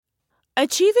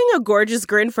Achieving a gorgeous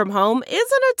grin from home isn't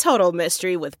a total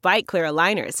mystery with Bite Clear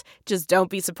aligners. Just don't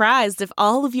be surprised if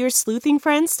all of your sleuthing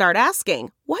friends start asking,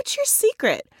 "What's your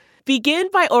secret?" Begin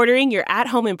by ordering your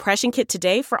at-home impression kit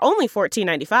today for only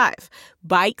 $14.95.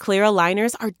 Bite Clear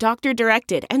aligners are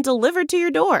doctor-directed and delivered to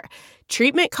your door.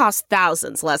 Treatment costs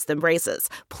thousands less than braces.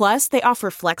 Plus, they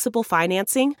offer flexible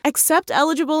financing, accept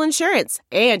eligible insurance,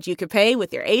 and you can pay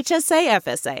with your HSA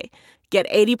FSA. Get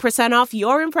 80% off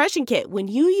your impression kit when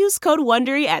you use code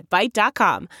WONDERY at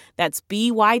Byte.com. That's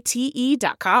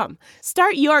BYTE.com.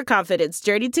 Start your confidence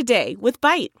journey today with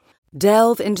Byte.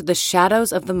 Delve into the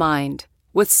shadows of the mind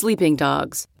with Sleeping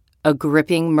Dogs, a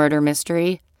gripping murder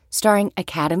mystery starring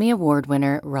Academy Award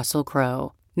winner Russell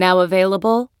Crowe. Now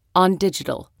available on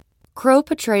digital. Crowe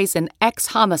portrays an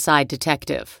ex-homicide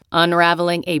detective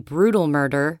unraveling a brutal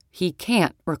murder he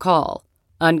can't recall.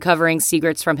 Uncovering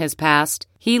secrets from his past,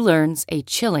 he learns a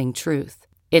chilling truth.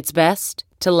 It's best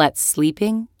to let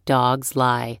sleeping dogs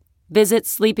lie. Visit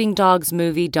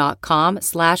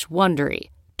sleepingdogsmovie.com/Wondery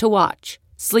to watch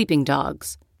Sleeping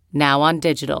Dogs, now on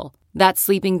digital. That's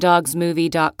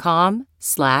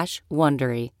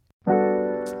sleepingdogsmovie.com/Wondery.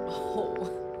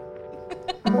 Oh.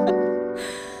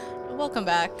 Welcome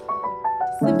back to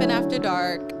Simpin' After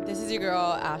Dark. This is your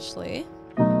girl, Ashley.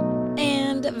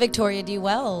 And Victoria D.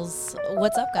 Wells.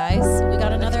 What's up, guys? We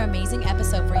got another amazing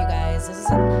episode for you guys. This is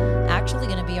actually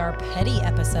going to be our petty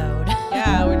episode.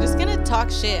 Yeah, we're just going to talk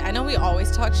shit. I know we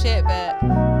always talk shit, but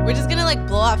we're just going to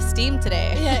blow off steam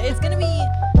today. Yeah, it's going to be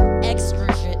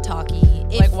extra shit talky.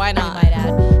 Why not? We might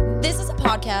add. This is a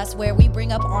podcast where we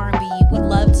bring up R&B. We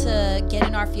love to get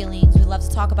in our feelings. We love to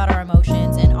talk about our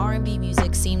emotions. And R&B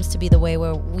music seems to be the way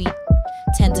where we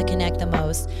tend to connect the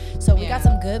most. So we got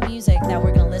some good music that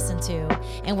we're going to listen to,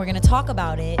 and we're going to talk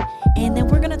about it, and then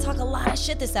we're going to talk a lot of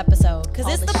shit this episode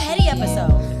because it's the petty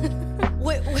episode.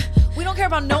 we don't care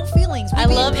about no feelings. I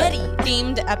love petty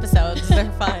themed episodes.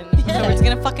 They're fun. So we're just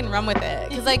going to fucking run with it.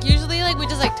 Because usually we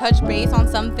just touch base on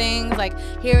some things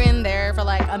here and there for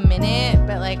a minute,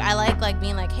 but I like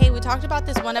being hey, we talked about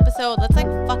this one episode. Let's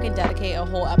fucking dedicate a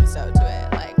whole episode to it.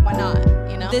 Why not?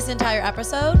 You know? This entire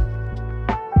episode,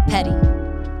 petty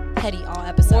all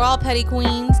episodes. We're all petty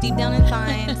queens deep down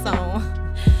inside. So,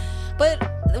 but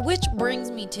which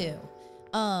brings me to,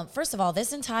 first of all,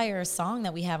 this entire song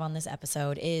that we have on this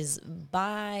episode is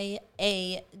by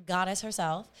a goddess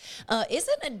herself. It's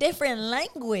in a different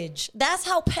language. That's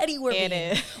how petty we're being.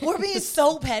 It is. We're being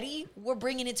so petty. We're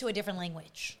bringing it to a different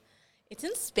language. It's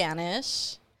in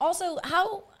Spanish. Also,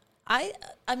 I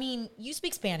mean, you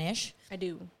speak Spanish. I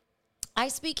do. I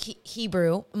speak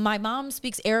Hebrew. My mom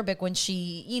speaks Arabic when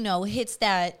she, hits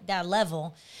that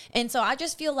level. And so I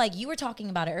just feel like you were talking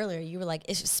about it earlier. You were like,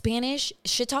 it's Spanish,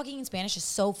 shit talking in Spanish is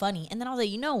so funny. And then I was like,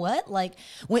 you know what?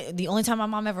 The only time my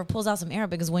mom ever pulls out some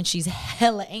Arabic is when she's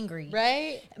hella angry.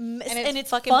 Right? And it's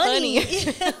fucking funny.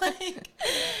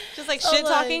 just shit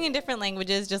talking in different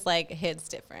languages just hits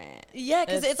different. Yeah,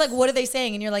 because it's what are they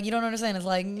saying? And you're like, you don't understand. It's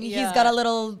he's got a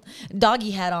little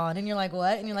doggy hat on. And you're like,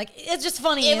 what? And you're like, it's just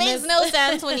funny. It makes no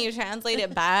sense when you translate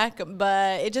it back,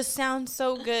 but it just sounds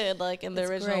so good in the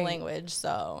original language.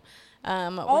 So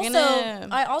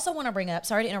I also want to bring up,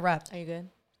 sorry to interrupt. Are you good?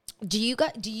 Do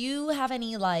you have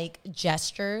any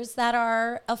gestures that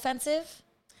are offensive?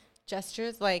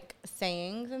 Gestures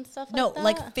sayings and stuff no,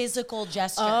 that? physical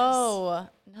gestures. Oh,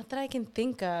 not that I can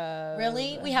think of.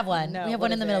 Really? We have one. No, we have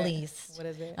one in the Middle East. What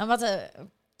is it? I'm about to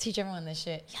teach everyone this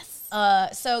shit. Yes.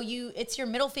 So it's your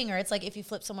middle finger. It's if you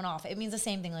flip someone off. It means the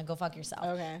same thing, go fuck yourself.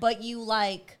 Okay. But you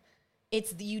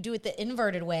you do it the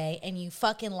inverted way, and you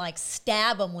fucking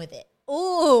stab them with it.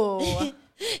 Ooh.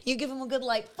 You give them a good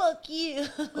fuck you.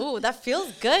 Ooh, that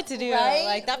feels good to do.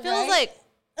 Right? That feels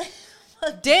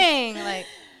dang,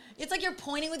 It's you're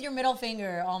pointing with your middle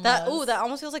finger almost. That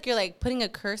almost feels you're putting a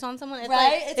curse on someone. It's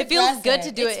right? It feels good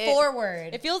to do it. It's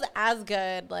forward. It feels as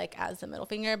good as the middle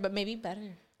finger, but maybe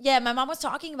better. Yeah, my mom was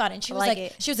talking about it, and she was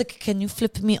she was like, "Can you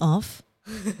flip me off?"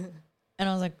 And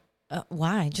I was like,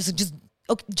 "Why? Just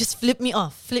flip me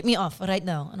off right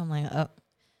now." And I'm like,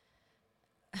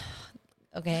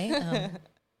 "Okay."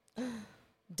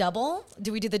 Double?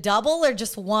 Do we do the double or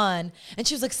just one? And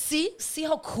she was like, see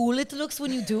how cool it looks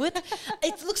when you do it?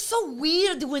 It looks so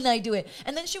weird when I do it.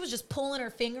 And then she was just pulling her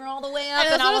finger all the way up.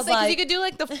 And I was like, you could do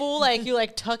the full, you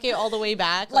tuck it all the way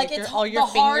back. It's all your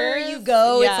the fingers. harder you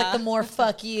go, it's the more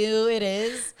fuck you it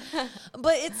is.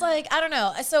 But it's I don't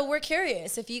know. So we're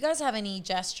curious if you guys have any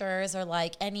gestures or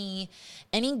any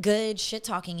good shit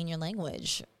talking in your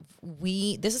language.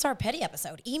 This is our petty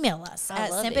episode. Email us at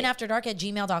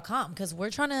simpinafterdark@gmail.com because we're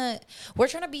trying to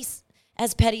be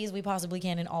as petty as we possibly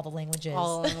can in all the languages.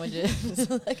 All languages.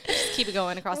 Like, Just keep it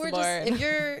going across the board. if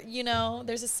you're,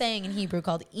 there's a saying in Hebrew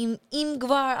called im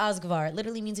gvar azgvar. It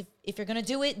literally means if you're gonna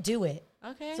do it, do it.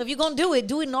 Okay. So if you're gonna do it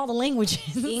in all the languages.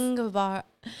 Ingvar.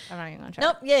 I'm not even gonna try.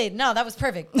 Nope. Yeah. No, that was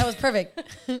perfect. That was perfect. That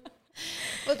was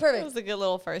That perfect. was a good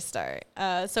little first start.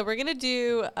 So we're gonna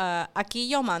do Aquí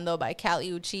Yo Mando by Kali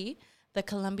Uchis, the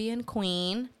Colombian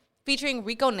queen, featuring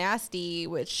Rico Nasty,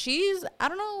 which I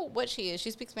don't know what she is.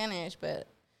 She speaks Spanish, but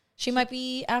She might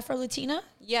be Afro-Latina.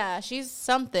 yeah, she's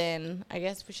something. I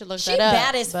guess we should look She that up.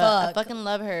 bad as but I fuck. fucking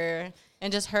love her.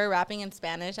 And just her rapping in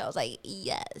Spanish, I was like,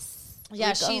 yes.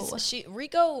 Yeah,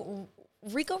 Rico.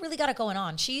 Rico really got it going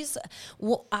on. She's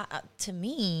to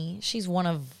me, she's one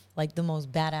of like the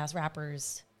most badass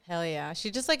rappers. Hell yeah.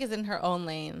 She just like is in her own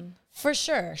lane. For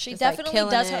sure. She Just, like, definitely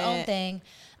killing does her own it. thing.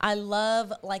 I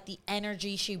love like the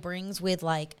energy she brings with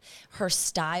like her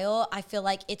style. I feel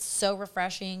like it's so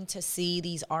refreshing to see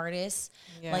these artists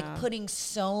like Yeah. putting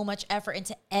so much effort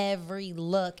into every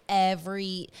look,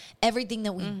 everything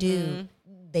that we do.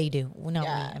 They do. Well, not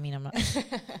Yeah. me. I mean, I'm not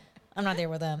I'm not there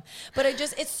with them. But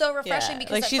it's so refreshing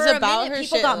because like like, she's for about a minute, her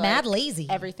people shit, got like, mad lazy.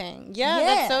 Everything. Yeah, Yeah.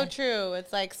 that's so true.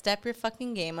 It's like step your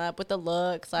fucking game up with the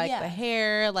looks, like Yeah. the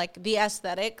hair, like the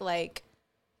aesthetic, like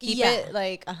keep Yeah. it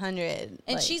like 100.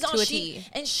 And like, she's to on a she T.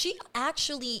 and she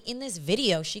actually in this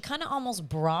video, she kind of almost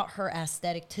brought her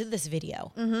aesthetic to this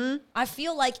video. Mm-hmm. I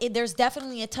feel like there's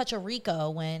definitely a touch of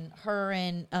Rico when her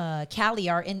and Kali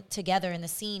are together in the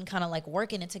scene, kind of like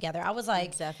working it together. I was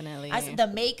like, Definitely. the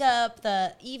makeup,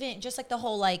 even just like the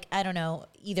whole like I don't know,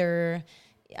 either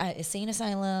insane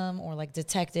asylum or like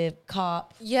detective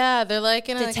cop Yeah, they're like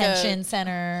in detention like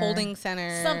center, a holding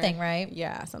center. something, right?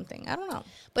 Yeah, something. I don't know.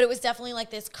 But it was definitely like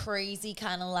this crazy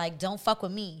kind of like don't fuck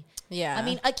with me. Yeah. I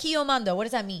mean, Aquí Yo Mando, what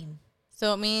does that mean?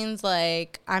 So it means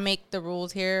like I make the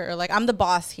rules here, or like I'm the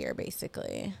boss here,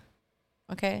 basically.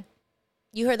 Okay.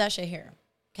 You heard that shit here.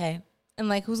 Okay. And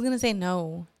like, who's gonna say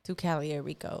no to Kali or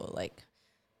Rico? Like,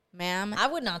 ma'am, I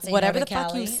would not say whatever no the to fuck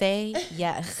Kali. you say,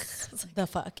 yes. The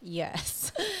fuck,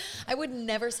 yes. I would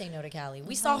never say no to Kali.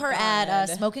 We saw her God. at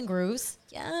Smoking Grooves.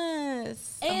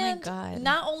 Yes. And oh my God.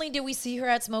 not only did we see her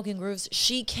at Smoking Grooves,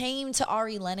 she came to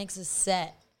Ari Lennox's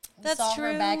set. We That's saw her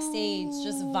true. backstage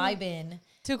just vibing.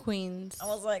 Two queens. I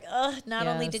was like, not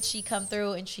only did Yes. she come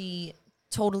through and she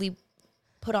totally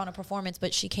put on a performance,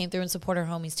 but she came through and supported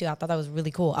her homies too. I thought that was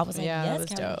really cool. I was like, Yeah, yes, that was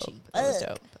Kali, dope. she That was fuck.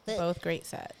 dope. Fuck. Both great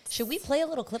sets. Should we play a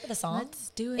little clip of the song? Let's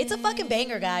do It's a fucking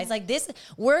banger, guys. Like this,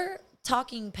 we're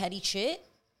talking petty shit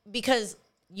because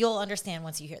you'll understand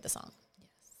once you hear the song.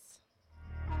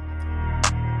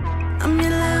 A mi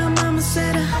lado,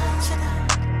 mamacita.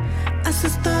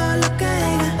 Haces todo lo que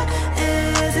diga.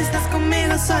 Si estás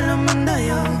conmigo, solo mando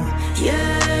yo.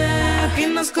 Yeah, aquí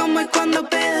no es como es cuando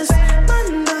pides.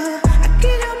 Mando, aquí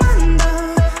yo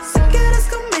mando. Si quieres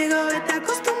conmigo, vete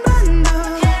acostumbrando.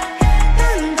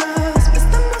 Tantos me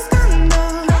están buscando.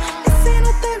 Y si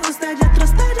no te gusta, ya otro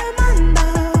está llamando.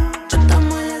 Yo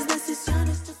tomo las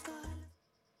decisiones, tú escoges.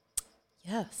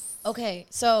 Yes. Okay,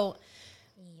 so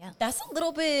that's a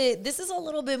little bit. This is a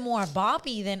little bit more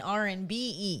boppy than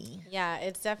R&B. Yeah,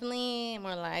 it's definitely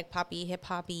more like poppy, hip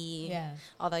hoppy, Yeah.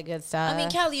 all that good stuff. I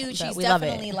mean, Kali But Uchis we love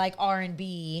definitely it. like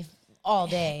R&B all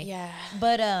day. Yeah.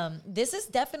 But this is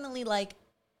definitely like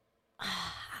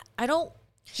I don't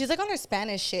She's like on her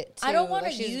Spanish shit too. I don't wanna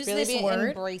Like, she's use really this been word.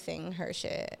 embracing her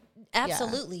shit.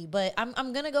 absolutely, but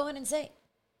I'm gonna go ahead and say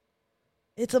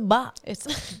it's a bop. It's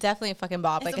definitely a fucking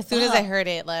bop. It's Like a as soon as I bop. heard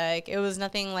it, like it was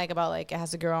nothing like about like it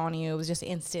has to grow on you. It was just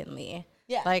instantly.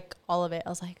 Yeah. Like all of it. I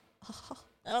was like,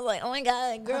 I was like, oh my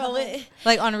god, girl, what?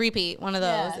 like on repeat, one of those.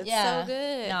 Yeah, It's yeah. so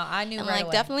good. No, I knew and right like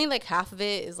away. definitely like half of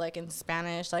it is like in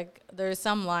Spanish. Like there's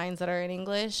some lines that are in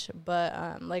English,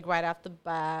 but like right off the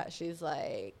bat, she's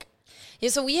like, Yeah,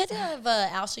 so we had to have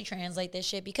Ashley translate this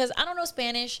shit because I don't know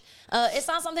Spanish. It's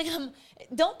not something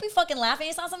don't be fucking laughing.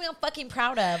 It's not something I'm fucking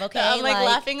proud of, okay? I'm like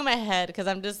laughing in my head because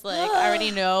I'm just like I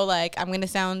already know like I'm gonna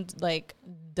sound like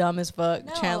dumb as fuck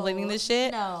translating this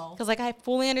shit. no. Because like I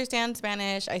fully understand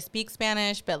Spanish, I speak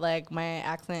Spanish, but like my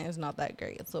accent is not that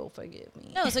great, so forgive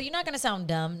me. No, so you're not going to sound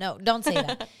dumb. No, don't say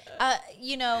that.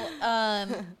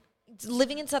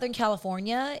 Living in Southern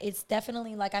California, it's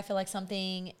definitely like I feel like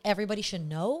something everybody should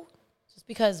know just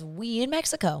because we in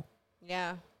Mexico.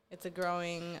 Yeah, it's a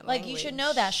growing Like you should know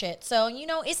language. that shit. So,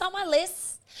 it's on my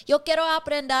list. Yo quiero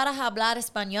aprender a hablar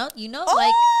español. Oh,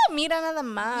 Like, mira nada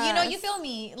más. you feel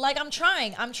me? Like I'm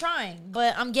trying,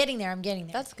 but I'm getting there.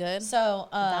 That's good. So,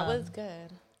 That was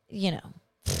good.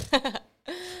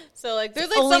 So like there's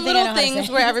like only some thing I know little how to things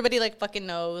say. where everybody like fucking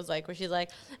knows, like where she's like,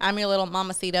 I'm your little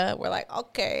mamacita. We're like,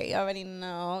 okay, you already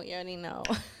know.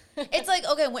 It's like,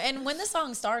 okay, and when the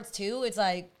song starts too, it's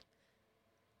like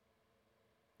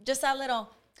just that little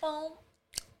boom,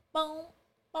 boom,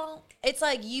 boom. It's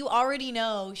like you already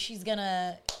know she's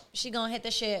gonna hit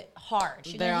the shit hard.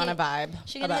 They're on a vibe.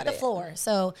 She's gonna hit the floor.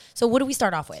 So what do we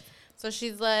start off with? So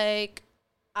she's like,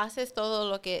 haces todo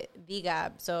lo que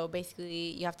diga. So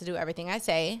basically, you have to do everything I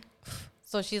say.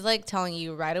 So she's like telling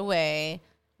you right away,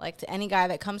 like to any guy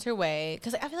that comes her way.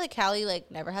 Because I feel like Callie like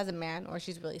never has a man, or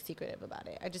she's really secretive about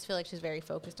it. I just feel like she's very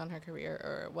focused on her career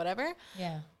or whatever.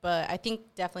 Yeah. But I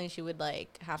think definitely she would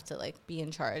like have to like be in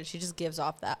charge. She just gives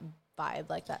off that vibe,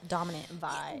 like that dominant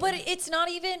vibe. But it's not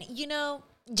even,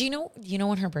 do you know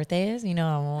when her birthday is? I'm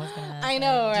always gonna ask I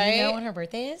know, her. right? Do you know when her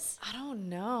birthday is? I don't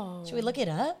know. Should we look it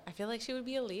up? I feel like she would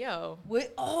be a Leo.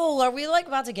 Are we like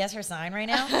about to guess her sign right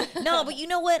now? No, but you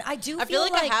know what? I feel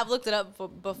like I have looked it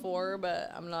up before,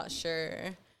 but I'm not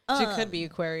sure. She could be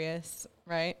Aquarius,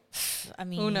 right? I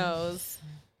mean, who knows?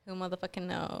 Who motherfucking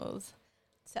knows?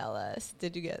 Tell us.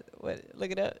 Did you get what?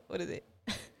 Look it up. What is it?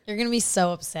 You're gonna be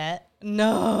so upset.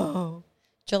 No.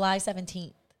 July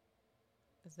 17th.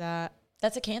 Is that?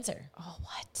 That's a Cancer. Oh,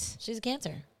 what? She's a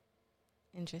Cancer.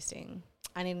 Interesting.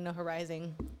 I need to know her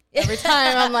rising. Every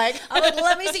time I'm like,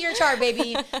 let me see your chart,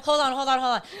 baby. Hold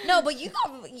on. No, but you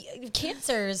got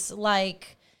Cancers.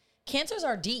 Like, Cancers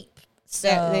are deep. So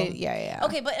yeah.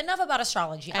 Okay, but enough about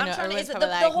astrology. I know, I'm trying to. everyone's The probably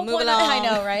like, whole move point. along. I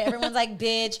know, right? Everyone's like,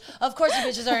 bitch. Of course, you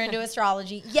bitches are into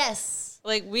astrology. Yes.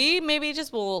 like we maybe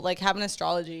just will like have an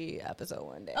astrology episode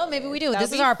one day. Oh, maybe we do. That'd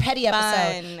This is be our petty fun.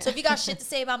 episode. So if you got shit to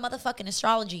say about motherfucking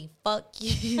astrology, fuck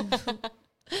you.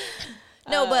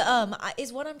 No, but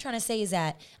is what I'm trying to say is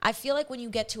that I feel like when you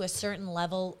get to a certain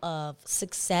level of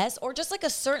success, or just like a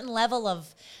certain level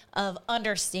of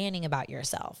understanding about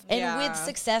yourself, and with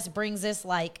success brings this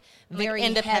like very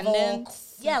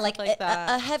independence, like that.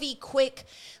 a heavy, quick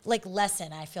like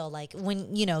lesson. I feel like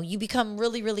when you become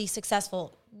really, really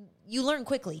successful, you learn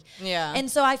quickly. Yeah. And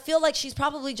so I feel like she's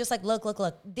probably just like, look,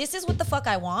 this is what the fuck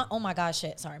I want. Oh my gosh,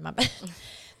 shit. Sorry, my bad.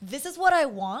 This is what I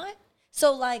want.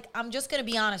 So like, I'm just going to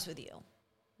be honest with you.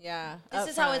 Yeah. This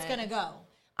is how it's going to go.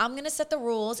 I'm going to set the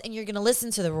rules and you're going to listen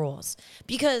to the rules,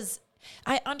 because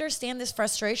I understand this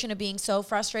frustration of being so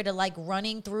frustrated, like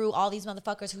running through all these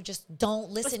motherfuckers who just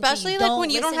don't listen Especially to you. like when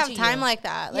you don't have time you. like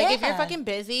that. Like if you're Yeah. fucking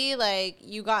busy, like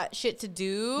you got shit to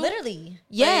do. Literally.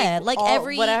 Yeah. Like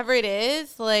every. whatever it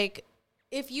is, like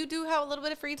if you do have a little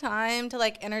bit of free time to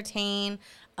like entertain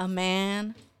a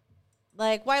man,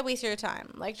 like why waste your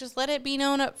time? Like just let it be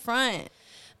known up front.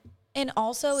 And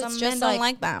also, Some it's men just don't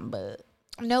like that, but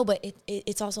no, but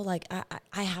it's also like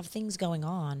I have things going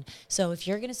on. So if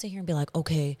you're gonna sit here and be like,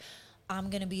 okay, I'm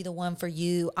gonna be the one for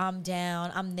you, I'm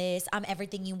down, I'm this, I'm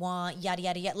everything you want, yada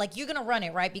yada yada. Like you're gonna run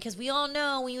it, right? Because we all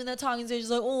know when you're in the talking stage, it's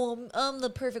like, oh, I'm the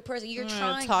perfect person. You're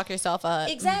trying to talk yourself up.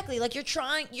 Exactly. Like you're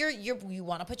trying. You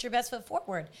want to put your best foot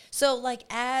forward. So like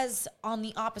as on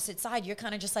the opposite side, you're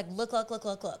kind of just like, look.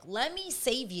 Let me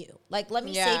save you. Like let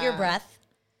me save your breath.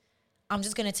 I'm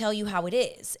just going to tell you how it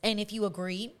is. And if you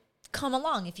agree, come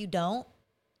along. If you don't,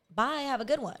 bye. Have a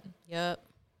good one. Yep.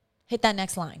 Hit that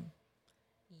next line.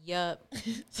 Yep.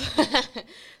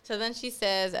 So then she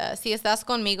says, si estás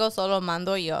conmigo, solo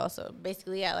mando yo. So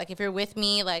basically, yeah, like if you're with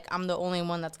me, like I'm the only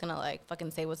one that's going to like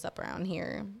fucking say what's up around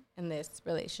here in this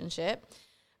relationship.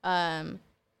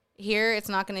 Here, it's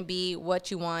not going to be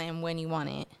what you want and when you want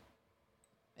it.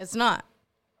 It's not.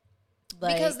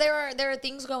 Like, because there are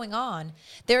things going on.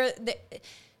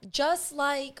 Just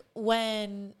like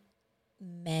when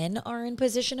men are in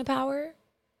position of power.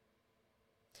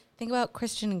 think about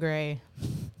Christian Grey.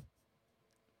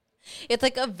 It's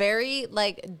like a very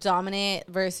like dominant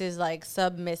versus like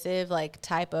submissive like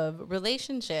type of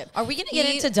relationship. Are we gonna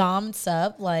get into dom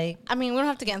sub? Like, I mean, we don't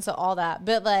have to get into all that,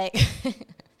 but like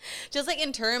just like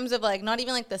in terms of like not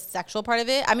even like the sexual part of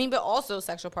it. I mean, but also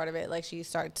sexual part of it. Like she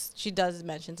does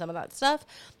mention some of that stuff.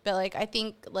 But like I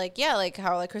think like yeah, like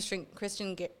how like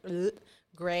Christian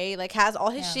Grey like has all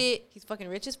his shit. He's fucking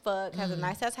rich as fuck. Has a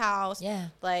nice ass house. Yeah.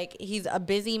 Like he's a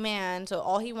busy man. So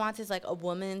all he wants is like a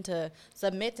woman to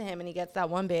submit to him, and he gets that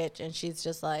one bitch, and she's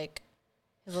just like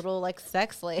his little like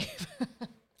sex slave.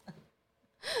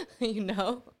 You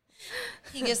know.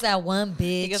 he gets that one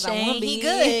bitch. He gets that one He bitch.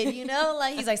 good, you know?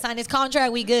 Like he's like, sign this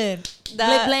contract, we good.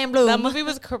 Blam, bloom. That movie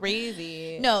was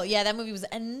crazy. No, yeah, that movie was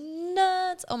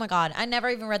nuts. Oh my God. I never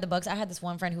even read the books. I had this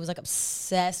one friend who was like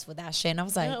obsessed with that shit. And I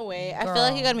was like, No way. I girl. feel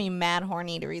like you gotta be mad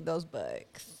horny to read those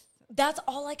books. That's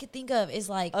all I could think of is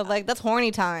like, Like that's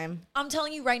horny time. I'm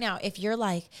telling you right now, if you're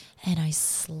like, and I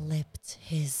slipped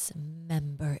his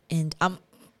member in, I'm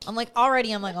like,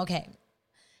 already, I'm like, okay.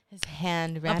 His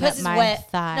hand ran up pussy's my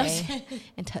wet. thigh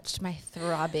and touched my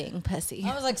throbbing pussy.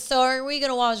 I was like, so are we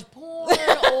going to watch porn or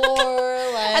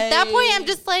like... At that point, I'm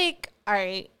just like, all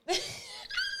right.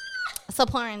 So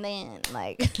porn then.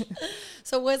 Like.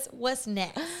 So what's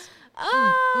next?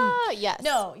 Yes.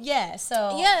 No, yeah. So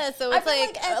So I it's feel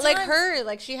like at times- her,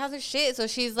 like she has her shit. So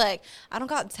she's like, I don't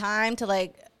got time to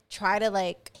like try to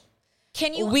like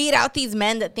Can you weed out these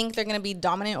men that think they're gonna be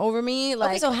dominant over me.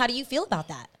 Like, okay, so how do you feel about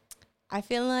that? I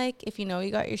feel like if you know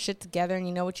you got your shit together and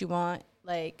you know what you want,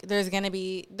 like there's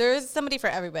somebody for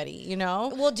everybody, you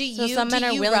know. Well, do So you some men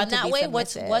are willing run to that be way?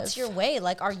 submissive. What's your way?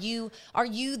 Like, are you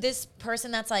this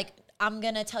person that's like, I'm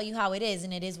gonna tell you how it is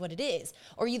and it is what it is,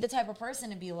 or are you the type of person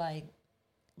to be like,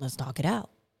 let's talk it out?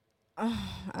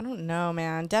 I don't know,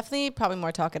 man. Definitely, probably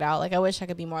more talk it out. Like I wish I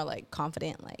could be more like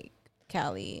confident, like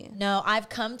Callie. No, I've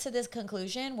come to this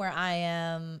conclusion where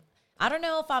I don't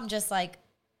know if I'm just like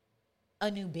a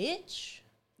new bitch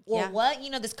or Yeah. what. You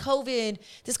know, this COVID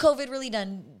really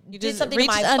did Just something to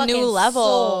reached my a fucking new level.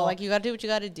 soul. Like you gotta do what you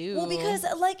gotta do. Well, because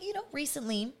like, you know,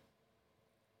 recently,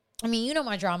 I mean, you know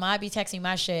my drama. I be texting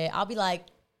my shit. I'll be like,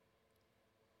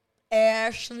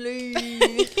 Ashley,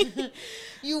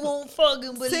 you won't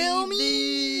fucking believe Tell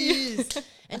me. this.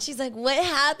 And she's like, what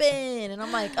happened? And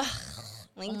I'm like, ugh.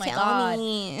 Oh my God.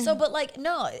 Me. So, but like,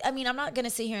 no, I mean, I'm not going to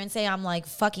sit here and say I'm like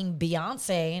fucking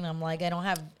Beyonce and I'm like,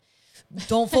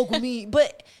 don't fuck with me.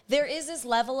 But there is this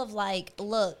level of like,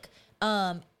 look,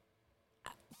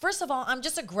 first of all, I'm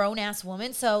just a grown ass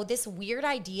woman. So this weird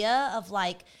idea of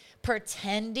like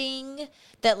pretending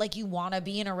that like you want to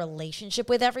be in a relationship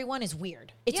with everyone is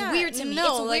weird. It's weird to me.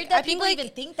 It's weird that people even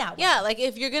think that way. Yeah, like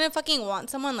if you're gonna fucking want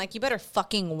someone, like you better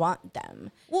fucking want them.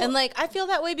 Well, and like I feel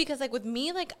that way because like with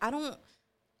me, like I don't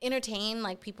entertain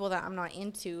like people that I'm not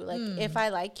into. Like if I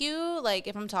like you, like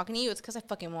if I'm talking to you, it's because I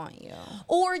fucking want you.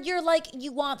 Or you're like,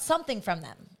 you want something from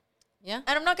them. Yeah.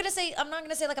 And I'm not gonna say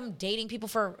like I'm dating people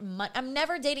for money. I'm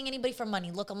never dating anybody for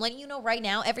money. Look, I'm letting you know right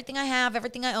now, everything I have,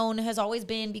 everything I own has always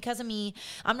been because of me.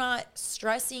 I'm not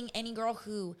stressing any girl,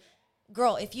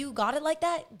 if you got it like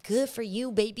that, good for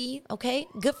you, baby. Okay?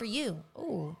 Good for you.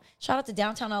 Ooh. Shout out to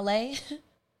downtown LA.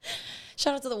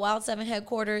 Shout out to the Wild 7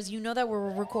 headquarters. You know that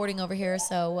we're recording over here,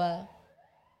 so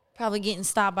probably getting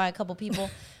stopped by a couple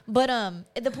people. But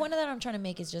the point that I'm trying to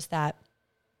make is just that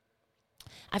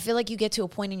I feel like you get to a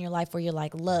point in your life where you're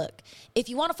like, look, if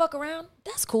you want to fuck around,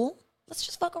 that's cool. Let's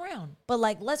just fuck around. But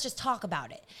like, let's just talk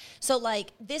about it. So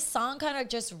like this song kind of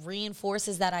just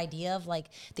reinforces that idea of like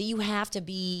that you have to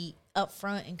be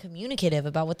upfront and communicative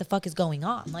about what the fuck is going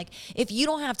on. Like if you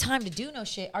don't have time to do no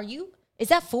shit, is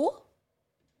that full?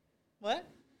 What?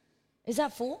 Is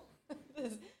that full?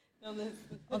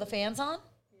 Oh, the fan's on?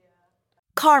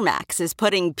 CarMax is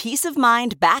putting peace of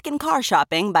mind back in car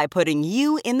shopping by putting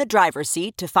you in the driver's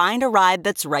seat to find a ride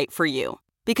that's right for you.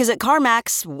 Because at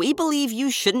CarMax, we believe you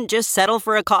shouldn't just settle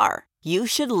for a car. You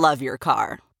should love your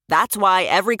car. That's why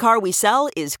every car we sell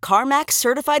is CarMax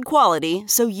certified quality,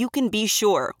 so you can be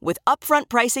sure with upfront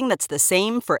pricing that's the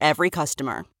same for every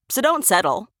customer. So don't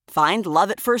settle. Find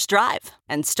love at first drive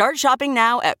and start shopping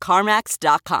now at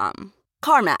CarMax.com.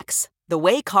 CarMax, the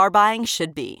way car buying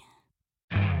should be.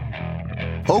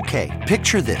 Okay,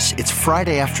 picture this. It's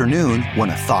Friday afternoon when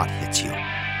a thought hits you.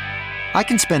 I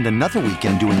can spend another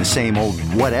weekend doing the same old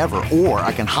whatever, or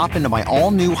I can hop into my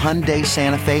all-new Hyundai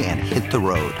Santa Fe and hit the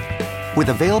road. With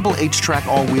available H-Track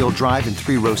all-wheel drive and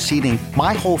 3-row seating,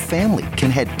 my whole family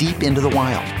can head deep into the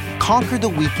wild. Conquer the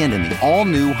weekend in the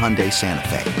all-new Hyundai Santa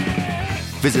Fe.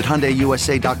 Visit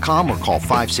HyundaiUSA.com or call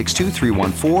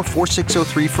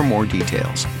 562-314-4603 for more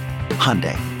details.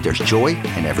 Hyundai, there's joy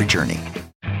in every journey.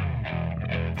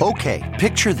 Okay,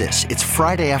 picture this. It's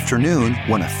Friday afternoon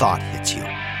when a thought hits you.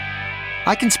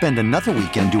 I can spend another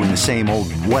weekend doing the same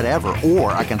old whatever,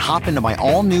 or I can hop into my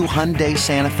all-new Hyundai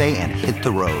Santa Fe and hit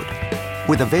the road.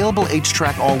 With available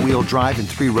H-Track all-wheel drive and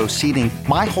 3-row seating,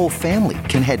 my whole family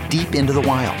can head deep into the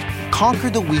wild. Conquer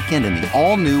the weekend in the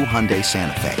all-new Hyundai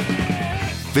Santa Fe.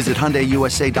 Visit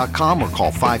HyundaiUSA.com or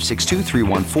call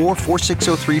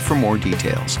 562-314-4603 for more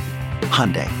details.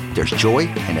 Hyundai, there's joy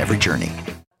in every journey.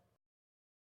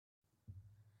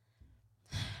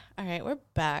 All right, we're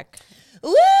back.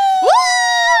 Woo!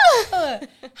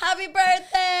 Happy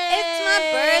birthday! It's my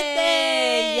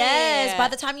birthday. Yes. By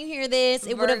the time you hear this,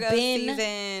 it would have Virgo been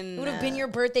season. It would have been your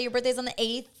birthday. Your birthday's on the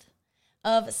 8th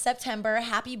of September.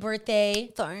 Happy birthday.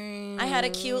 I had a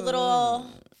cute little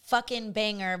fucking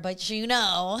banger, but you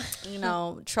know,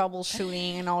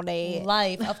 troubleshooting and all day.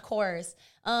 life, of course.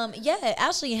 Yeah,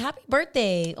 Ashley, happy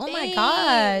birthday. Oh my Thanks.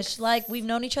 gosh. Like we've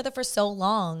known each other for so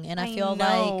long and I feel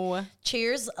like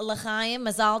cheers, l'chaim,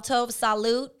 mazal tov,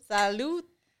 salute. Salute.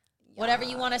 Whatever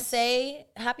you want to say,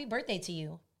 happy birthday to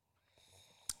you.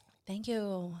 Thank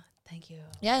you.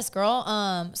 Yes,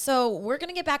 girl. So we're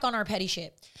gonna get back on our petty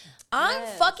shit. I'm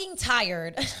fucking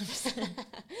tired.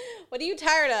 What are you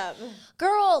tired of?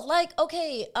 Girl, like,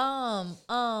 okay, I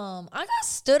got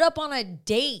stood up on a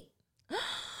date.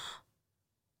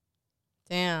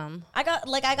 Damn. I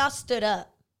got stood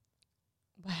up.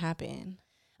 What happened?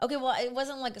 Okay, well, it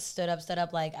wasn't like a stood up,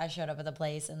 like I showed up at the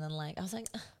place and then like I was like,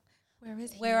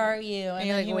 where are you? And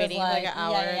you're then like he was waiting like an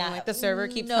hour and like the server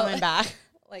keeps coming back.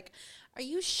 Like, are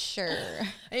you sure?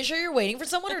 Are you sure you're waiting for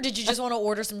someone, or did you just want to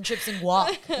order some chips and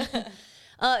guac?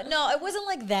 No, it wasn't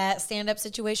like that stand-up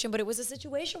situation, but it was a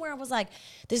situation where I was like,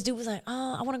 this dude was like,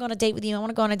 oh, I want to go on a date with you.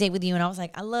 And I was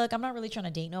like, look, I'm not really trying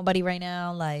to date nobody right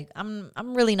now. Like, I'm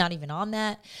really not even on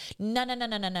that. No.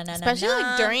 Especially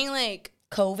like during like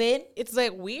COVID. It's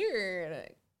like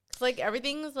weird. It's like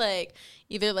everything's like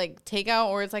either like takeout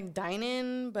or it's like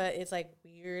dine-in, but it's like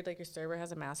weird. Like your server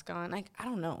has a mask on. Like, I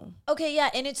don't know. Okay, yeah,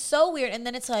 and it's so weird. And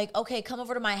then it's like, okay, come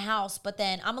over to my house. But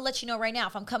then I'm going to let you know right now,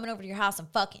 if I'm coming over to your house, I'm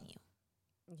fucking you.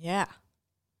 Yeah.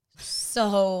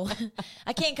 So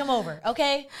I can't come over,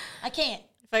 okay? I can't.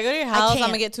 If I go to your house, I'm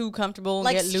going to get too comfortable and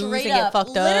like, get loose and straight get up.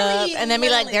 fucked up. And then be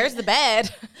like, there's the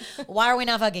bed. Why are we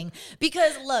not fucking?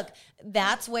 Because look,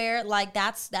 that's where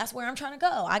that's where I'm trying to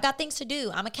go. I got things to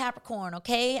do. I'm a Capricorn,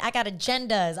 okay? I got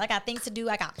agendas. I got things to do.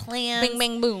 I got plans. Bing,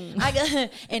 bang, boom.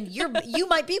 And you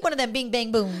might be one of them bing,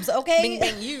 bang, booms, okay? Bing,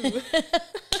 bang, you.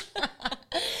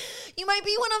 You might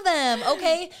be one of them,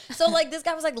 okay? So, like, this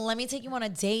guy was like, let me take you on a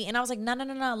date. And I was like, no.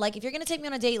 Like, if you're going to take me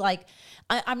on a date, like,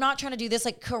 I'm not trying to do this,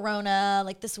 like, Corona,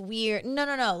 like, this weird.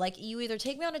 No. Like, you either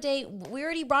take me on a date. We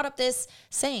already brought up this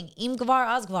saying, Im Gvar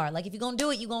Asgvar. Like, if you're going to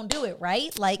do it, you're going to do it,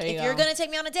 right? Like, if you're going to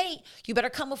take me on a date, you better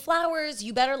come with flowers.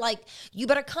 You better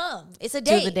come. It's a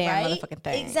date, do the damn right? motherfucking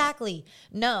thing. Exactly.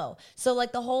 No. So,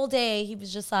 like, the whole day, he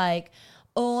was just like,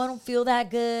 oh, I don't feel that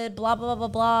good, blah, blah, blah, blah,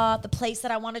 blah. The place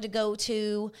that I wanted to go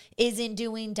to isn't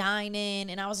doing dine-in.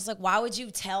 And I was just like, why would you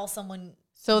tell someone?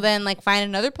 So then, like, find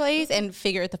another place and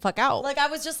figure it the fuck out. Like, I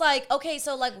was just like, okay,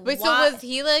 so, like, wait, why? so was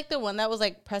he, like, the one that was,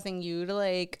 like, pressing you to,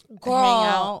 like, Girl, hang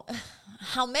out?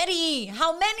 How many?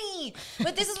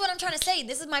 But this is what I'm trying to say.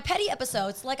 This is my petty episode.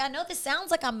 It's like, I know this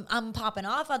sounds like I'm popping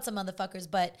off on some motherfuckers,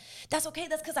 but that's okay.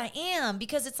 That's because I am.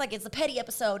 Because it's like, it's a petty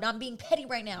episode. And I'm being petty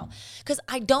right now. Because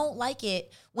I don't like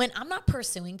it when I'm not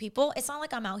pursuing people. It's not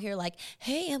like I'm out here like,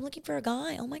 hey, I'm looking for a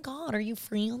guy. Oh my God, are you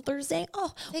free on Thursday?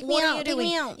 Oh, what are you doing?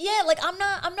 Take me out. Yeah, like I'm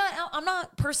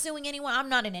not pursuing anyone. I'm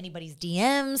not in anybody's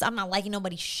DMs. I'm not liking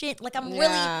nobody's shit. Like I'm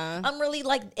really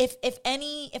like,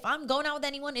 if I'm going out with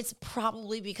anyone, it's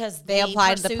probably because they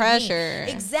applied the pressure.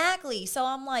 Me. Exactly. So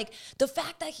I'm like, the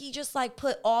fact that he just like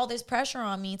put all this pressure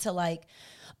on me to like,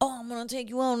 oh, I'm gonna take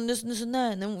you out and this and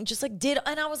that, and then just like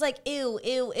and I was like,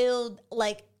 ew,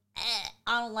 like,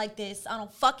 I don't like this. I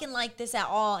don't fucking like this at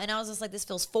all. And I was just like, this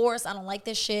feels forced. I don't like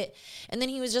this shit. And then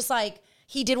he was just like,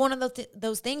 he did one of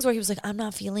those things where he was like, I'm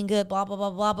not feeling good, blah, blah,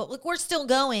 blah, blah. But look, we're still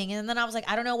going. And then I was like,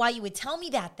 I don't know why you would tell me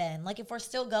that then. Like, if we're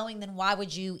still going, then why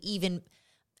would you even...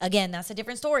 Again, that's a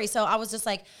different story. So I was just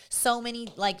like, so many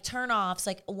like turnoffs,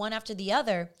 like one after the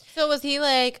other. So was he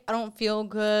like, I don't feel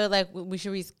good, like we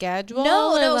should reschedule?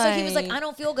 No. So he was like, I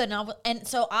don't feel good. And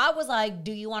so I was like,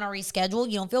 do you want to reschedule?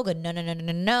 You don't feel good?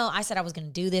 No. I said I was going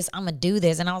to do this. I'm going to do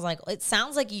this. And I was like, it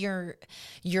sounds like you're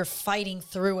fighting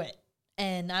through it.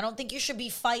 And I don't think you should be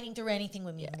fighting through anything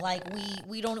with me. Yeah. Like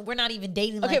we're not even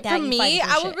dating like that. For me,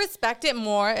 I would respect it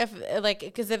more if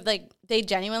because if they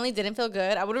genuinely didn't feel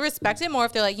good, I would respect it more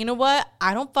if they're like, you know what,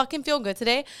 I don't fucking feel good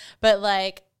today, but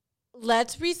like,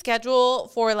 let's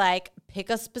reschedule for like, pick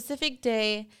a specific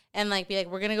day and like be like,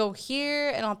 we're gonna go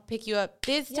here and I'll pick you up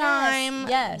this time.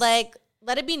 Yes. Like,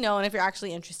 let it be known if you're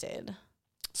actually interested.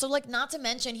 So, like, not to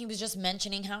mention, he was just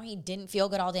mentioning how he didn't feel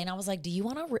good all day. And I was like, do you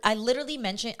want to... I literally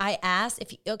mentioned... I asked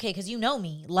if... okay, because you know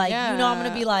me. Like, you know I'm going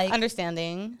to be like...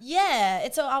 Understanding. Yeah.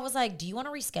 And so I was like, do you want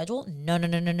to reschedule?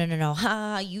 No.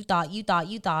 Ha, you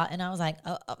thought. And I was like,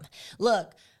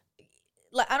 look...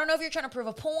 Like, I don't know if you're trying to prove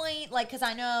a point, like, because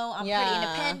I know I'm pretty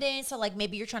independent. So, like,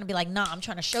 maybe you're trying to be like, nah, I'm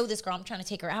trying to show this girl. I'm trying to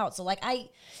take her out. So, like, I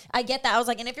get that. I was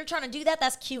like, and if you're trying to do that,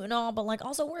 that's cute and all. But, like,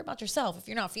 also worry about yourself. If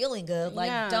you're not feeling good,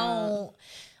 like,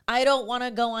 I don't want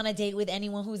to go on a date with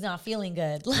anyone who's not feeling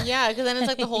good. Yeah, because then it's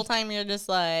like the whole time you're just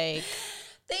like...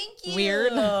 Thank you.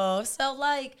 Weird.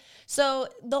 So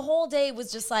the whole day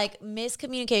was just like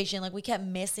miscommunication. Like we kept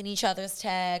missing each other's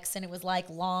texts and it was like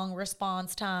long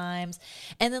response times.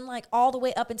 And then like all the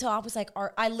way up until I was like,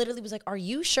 I literally was like, are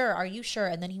you sure? Are you sure?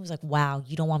 And then he was like, wow,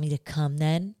 you don't want me to come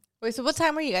then? Wait, so what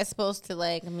time were you guys supposed to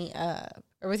like meet up?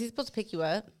 Or was he supposed to pick you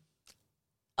up?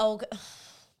 Oh my God.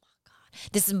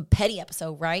 This is a petty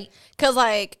episode, right? Because,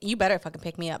 like, you better fucking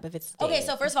pick me up if it's Okay,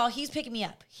 so first of all, he's picking me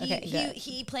up. Okay,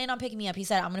 He planned on picking me up. He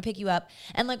said, I'm going to pick you up.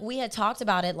 And, like, we had talked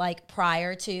about it, like,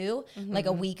 prior to, like,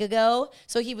 a week ago.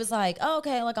 So he was like, oh,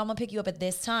 okay, like, I'm going to pick you up at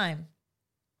this time.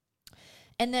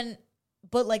 And then,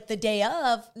 but, like, the day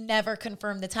of, never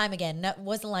confirmed the time again.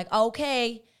 Wasn't like,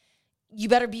 okay, you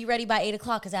better be ready by 8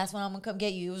 o'clock because that's when I'm going to come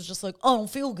get you. It was just like, oh, I don't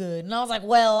feel good. And I was like,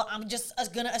 well, I'm just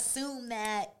going to assume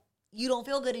that you don't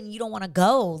feel good and you don't want to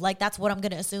go. Like, that's what I'm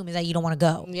going to assume is that you don't want to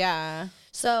go. Yeah.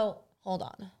 So, hold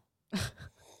on.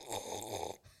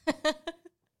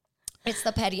 It's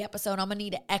the petty episode. I'm going to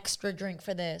need an extra drink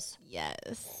for this.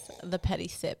 Yes. The petty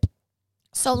sip.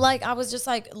 So, like, I was just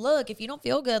like, look, if you don't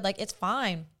feel good, like, it's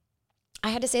fine. I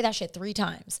had to say that shit 3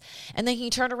 times. And then he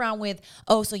turned around with,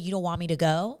 oh, so you don't want me to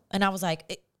go? And I was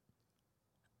like,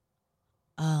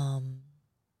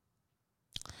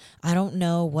 I don't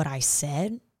know what I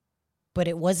said, but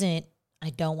it wasn't, I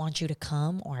don't want you to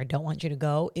come or I don't want you to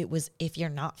go. It was, if you're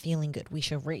not feeling good, we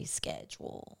should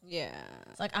reschedule. Yeah.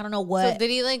 It's like, I don't know what. So did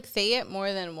he, like, say it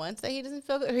more than once that he doesn't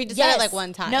feel good? Or he just said it, like,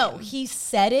 one time? No, he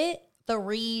said it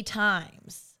 3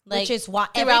 times. Like, which is why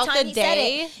every throughout time the he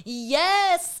day? said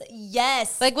it,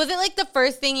 yes. Like, was it, like, the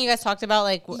first thing you guys talked about,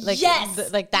 like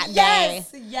yes, like that day?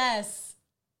 Yes.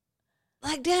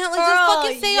 Like, damn, like, Girl, just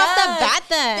fucking say off the yes. bat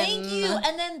then. Thank you.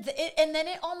 And then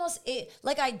it almost,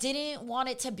 like, I didn't want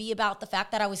it to be about the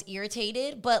fact that I was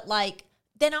irritated, but, like,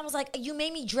 then I was like, you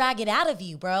made me drag it out of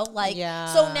you, bro. Like, yeah.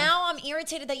 So now I'm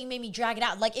irritated that you made me drag it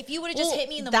out. Like, if you would have just hit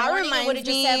me in the that morning and would have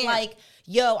just said, me- like,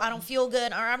 yo, I don't feel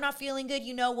good, or I'm not feeling good.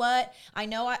 You know what? I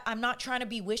know I'm not trying to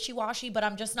be wishy-washy, but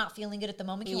I'm just not feeling good at the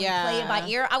moment. Can we play it by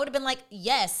ear? I would have been like,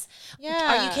 yes.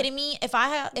 Yeah. Are you kidding me? If I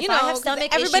have stomach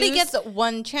everybody issues, gets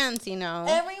one chance, you know.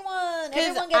 Everyone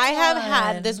Because gets I have one.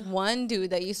 had this one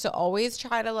dude that used to always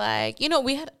try to, like, you know,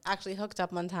 we had actually hooked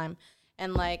up one time,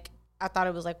 and, like, I thought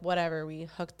it was like whatever. We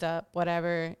hooked up,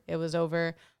 whatever. It was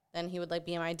over. Then he would, like,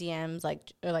 be in my DMs,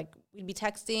 like, or, like, we'd be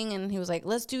texting, and he was like,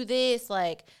 let's do this.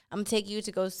 Like, I'm going to take you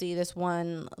to go see this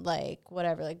one, like,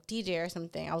 whatever, like, DJ or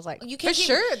something. I was like, You can't for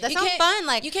sure. That sounds fun.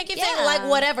 Like, you can't keep saying, like,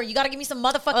 whatever. You got to give me some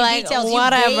motherfucking Like, details,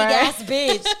 whatever. you vague-ass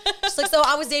bitch. She's like, so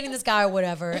I was dating this guy or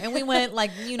whatever, and we went,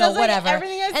 like, you know, That's like whatever.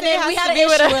 everything I And say then has we to had an be issue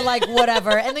whatever. with, like, whatever.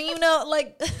 And then, you know,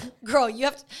 like, girl, you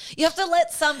have to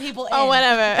let some people in. oh,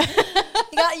 whatever.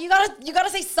 You gotta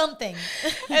say something.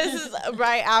 And this is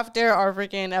right after our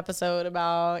freaking episode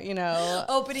about, you know,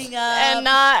 Opening up. and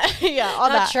not, all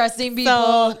not that. trusting people.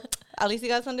 So, at least you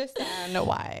guys understand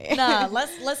why. Nah,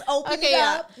 let's open it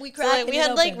up. We So, like, we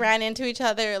had like open. ran into each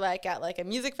other like at like a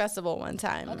music festival one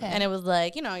time. Okay. And it was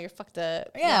like, you know, you're fucked up.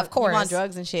 Yeah, of course. You're on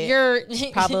drugs and shit. You're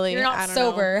probably you're not I don't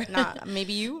sober. know. Not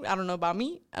maybe you. I don't know about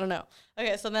me. I don't know.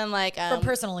 Okay, so then like From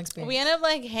personal experience. we end up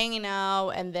like hanging out,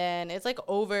 and then it's like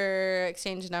over,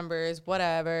 exchange numbers,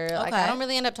 whatever. Like I Okay. don't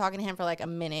really end up talking to him for like a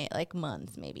minute, like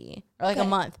months maybe, or like a Okay.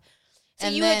 month. So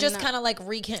And you then, had just kind of like I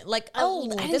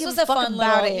didn't this this was was a a fun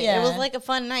about little, it. yeah. It was like a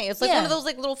fun night. It's like Yeah. one of those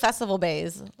like little festival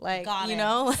bays, like Got you it.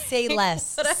 know. Say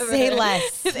less. Whatever. Say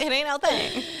less. It ain't our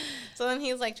thing. So then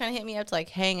he's like trying to hit me up to like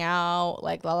hang out,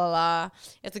 like la la la.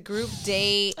 It's a group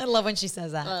date. I love when she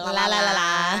says that. La la la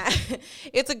la.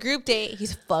 It's a group date.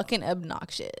 He's fucking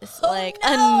obnoxious, like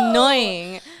no.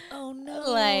 annoying. Oh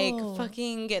no. Like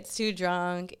fucking gets too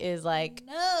drunk, is like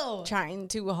no. trying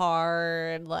too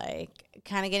hard, like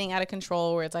kind of getting out of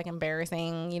control where it's like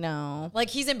embarrassing, you know. Like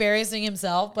he's embarrassing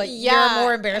himself, but Yeah, you're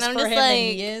more embarrassed and I'm for him just than he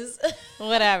like- is.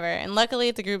 Whatever. And luckily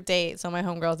it's a group date, so my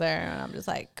homegirl's there, and I'm just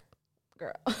like,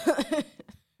 girl,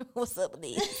 what's up with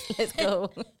these? Let's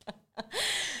go.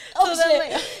 Oh So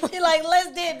then, shit. You're like, let's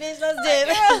dip, bitch,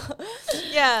 let's dip.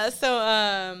 Yeah,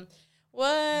 so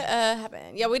what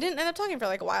happened? Yeah, we didn't end up talking for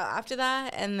like a while after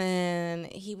that, and then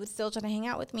he would still try to hang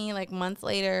out with me like months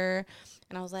later,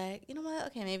 and I was like, you know what?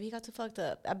 Okay, maybe he got too fucked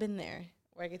up. I've been there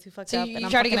where I get too fucked So up. you and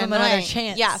I'm try to give fucking him another annoying.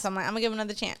 chance. Yeah, so I'm like, I'm gonna give him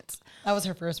another chance. That was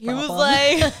her first He problem. was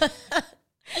like,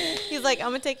 he's like, I'm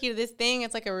gonna take you to this thing.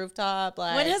 It's like a rooftop.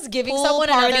 Like, when has giving pool someone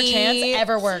another party. chance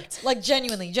ever worked? Like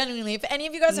genuinely. If any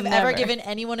of you guys have ever Never. given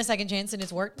anyone a second chance and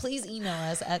it's worked, please email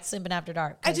us at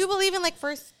simpandafterdark. I do believe in like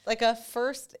first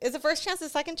is a first chance a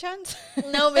second chance?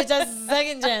 No, bitch, that's a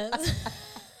second chance.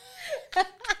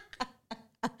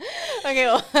 Okay,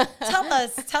 well, Tell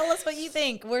us what you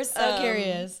think. We're so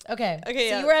curious. Okay. okay,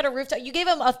 So yeah. you were at a rooftop. You gave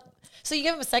him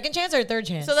a second chance or a third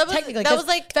chance? So that was- technically that 'cause was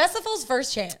like- festival's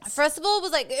first chance. festival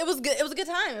was like it was good. It was a good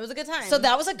time. It was a good time. So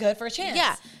that was a good first chance.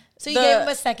 Yeah. So you The- gave him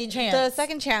a second chance. the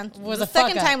second chance Was the a fuck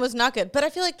second up. time was not good, but I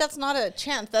feel like that's not a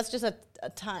chance. That's just a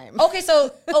time. Okay,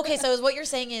 so is what you're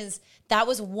saying is that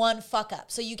was one fuck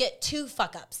up. So you get two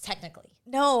fuck ups technically.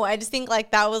 No, I just think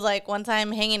like that was like one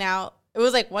time hanging out, It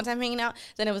was like one time hanging out,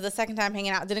 then it was the second time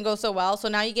hanging out. It didn't go so well, so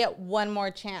now you get one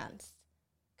more chance.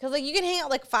 Because, like, you can hang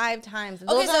out, like, 5 times.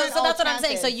 Okay, so that's what I'm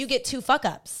saying. So you get 2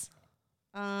 fuck-ups.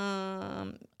 I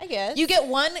guess. You get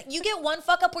one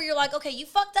fuck-up where you're like, okay, you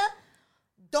fucked up.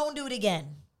 Don't do it again.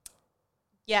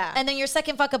 Yeah. And then your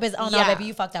second fuck-up is, oh, no, baby,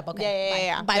 you fucked up. Okay.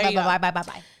 Yeah.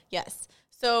 Bye. Yes.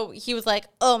 So he was like,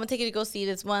 oh, I'm going to take you to go see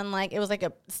this one. Like, it was like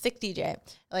a sick DJ.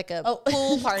 Like a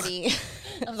pool party.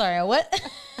 I'm sorry, a what?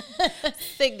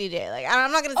 Sick DJ. Like,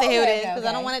 I'm not going to say who it is because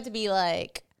I don't want it to be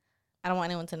like, I don't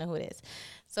want anyone to know who it is.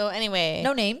 So anyway.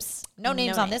 No names. No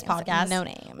names on this podcast. No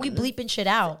names. We bleeping shit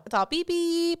out. It's all beep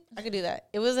beep. I could do that.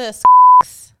 It was a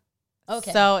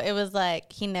okay. So it was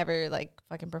like, he never like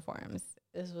fucking performs.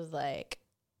 This was like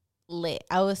lit.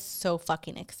 I was so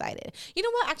fucking excited. You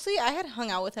know what? Actually, I had hung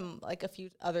out with him like a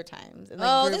few other times.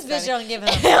 Like, this bitch don't give him.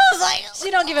 I was like, she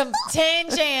don't give him 10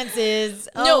 chances.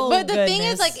 No, but the thing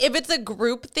is, like, if it's a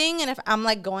group thing, and if I'm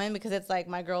like going because it's like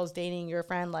my girl's dating your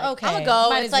friend, like, okay, I'm gonna go.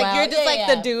 Might It's as like well. you're just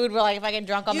like the dude. Where like if I get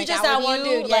drunk, I'll make just out that with one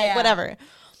you, dude. like whatever.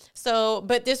 So,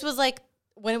 but this was like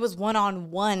when it was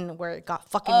 1-on-1 where it got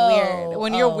fucking weird.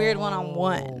 When you're weird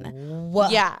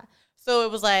 1-on-1, yeah. So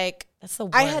it was like that's the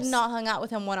worst. I had not hung out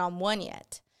with him 1-on-1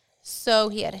 yet. So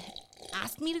he had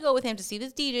asked me to go with him to see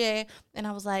this DJ, and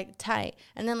I was like, tight.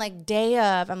 And then like day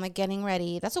of, I'm like getting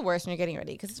ready. That's the worst when you're getting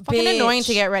ready because it's fucking annoying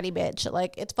to get ready, bitch.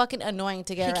 Like it's fucking annoying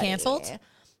to get ready. He canceled?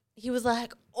 He was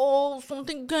like, oh,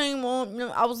 something came on.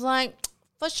 I was like,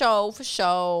 for sure.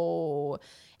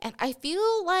 And I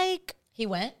feel like he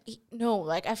went?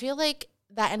 I feel like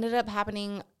that ended up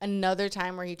happening another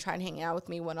time where he tried hanging out with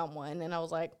me 1-on-1, and I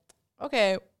was like,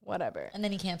 okay, whatever. And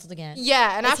then he canceled again.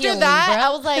 Yeah, and after that, I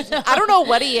was like, I don't know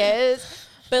what he is,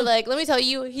 but like, let me tell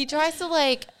you, he tries to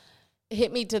like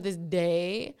hit me to this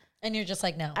day. And you're just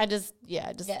like, no. No.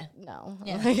 Yeah.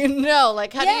 Like, no,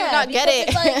 like, how do you not get it?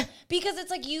 It's like, because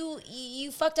it's like you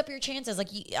fucked up your chances. Like,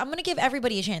 I'm going to give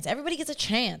everybody a chance. Everybody gets a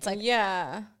chance. Like,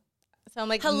 yeah. So I'm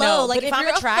like, hello, no. like but if I'm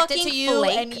you're attracted to you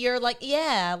flake, and you're like,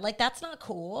 yeah, like that's not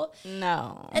cool.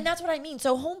 No. And that's what I mean.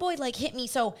 So homeboy like hit me.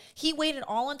 So he waited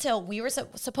all until we were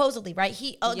supposedly, right?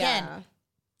 He, again,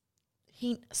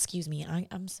 excuse me.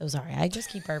 I'm so sorry. I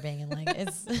just keep burping and like,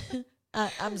 it's,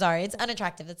 I'm sorry. It's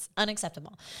unattractive. It's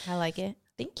unacceptable. I like it.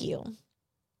 Thank you.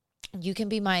 You can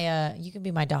be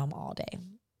my dom all day.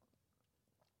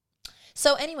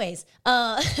 So anyways,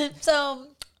 so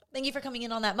thank you for coming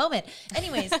in on that moment.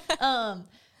 Anyways, so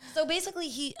basically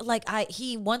he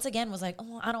once again was like,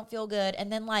 oh, I don't feel good. And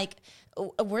then like,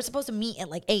 we're supposed to meet at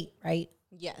like 8, right?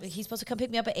 Yes. He's supposed to come pick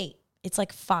me up at 8. It's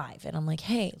like 5. And I'm like,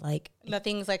 hey, like.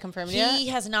 Nothing's like confirmed yet? He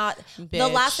has not. Bitch, the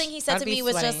last thing he said to me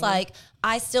was sweating. just like,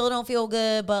 I still don't feel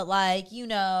good, but like, you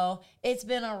know, it's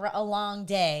been a long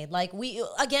day. Like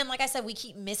again, like I said, we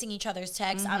keep missing each other's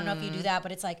texts. I don't know if you do that,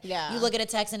 but it's like, you look at a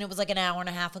text and it was like an hour and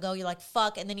a half ago. You're like,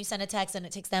 fuck. And then you send a text and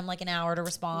it takes them like an hour to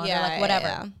respond or like whatever.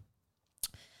 Yeah.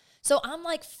 So I'm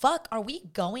like, fuck, are we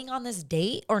going on this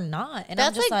date or not? And that's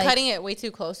I'm just like cutting it way too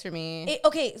close for me.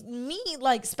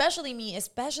 Especially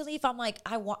if I'm like,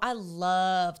 I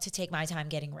love to take my time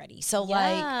getting ready. So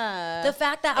like the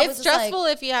fact that it's stressful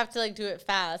if you have to like do it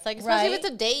fast. Like especially if it's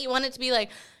a date, you want it to be like,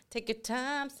 take your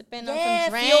time, sipping on some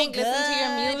drink, listen to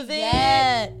your music.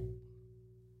 Yeah.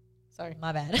 Sorry.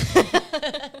 My bad.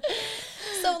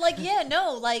 So like,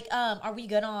 are we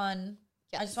good on...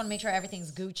 Yes. I just want to make sure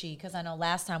everything's Gucci because I know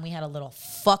last time we had a little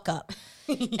fuck up.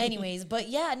 Anyways, but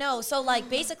yeah, no. So like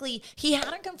basically he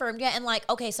hadn't confirmed yet. And like,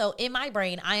 okay, so in my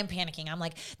brain, I am panicking. I'm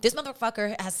like, this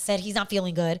motherfucker has said he's not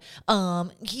feeling good.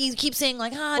 He keeps saying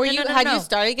like, had you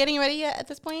started getting ready yet at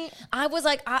this point? I was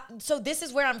like, so this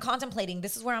is where I'm contemplating.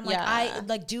 This is where I'm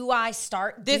like, do I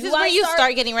start? This is where you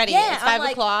start getting ready. Yeah, it's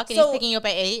 5 o'clock and he's picking you up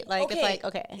at 8. Like, okay, it's like,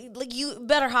 okay. Like you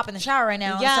better hop in the shower right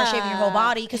now and start shaving your whole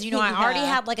body. Cause you know, I already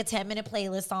had like a 10-minute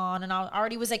playlist on and I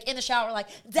already was like in the shower, like,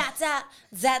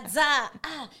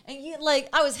 and you like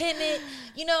I was hitting it,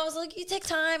 you know. I was like, you take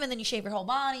time and then you shave your whole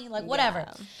body, like whatever.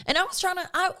 And I was trying to,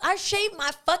 I shaved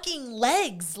my fucking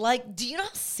legs. Like, do you know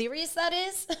how serious that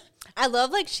is? I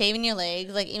love like shaving your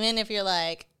legs, like even if you're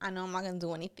like, I know I'm not gonna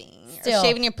do anything. Still, or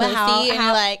shaving your pussy, and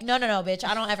you're like, no, bitch,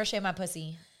 I don't ever shave my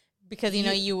pussy. Because you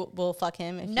know you will fuck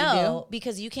him if you do?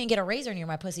 Because you can't get a razor near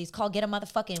my pussy. It's called get a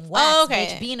motherfucking wax,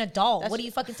 bitch. Be an adult. What are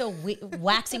you fucking still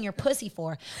waxing your pussy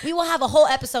for? We will have a whole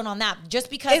episode on that just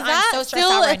because I'm so stressed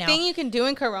out right now. Is that a thing you can do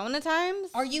in Corona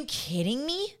times? Are you kidding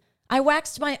me? I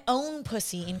waxed my own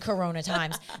pussy in Corona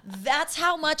times. That's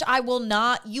how much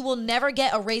you will never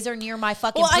get a razor near my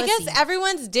fucking pussy. Well, I guess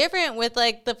everyone's different with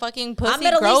like the fucking pussy I'm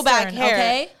Middle grow Eastern, back hair.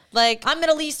 okay? Like I'm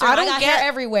Middle Eastern. I got hair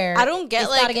everywhere. I don't get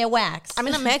it's like gotta get waxed. I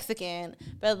mean, I'm Mexican,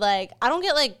 but like I don't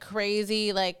get like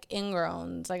crazy like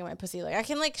ingrowns like in my pussy. Like I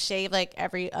can like shave like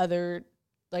every other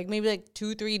like maybe like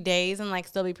 2-3 days and like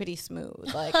still be pretty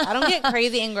smooth. Like I don't get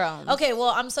crazy ingrowns. Okay, well,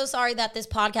 I'm so sorry that this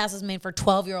podcast is made for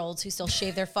 12-year-olds who still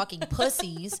shave their fucking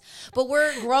pussies, but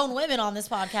we're grown women on this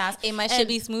podcast. It might should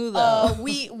be smooth though.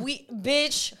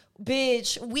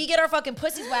 Bitch, we get our fucking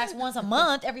pussies waxed once a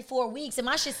month, every 4 weeks, and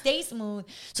my shit stays smooth.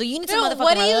 So you need to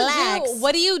motherfucking relax.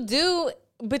 What do you do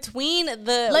between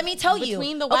the? Let me tell you.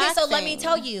 Between the okay, waxing? so let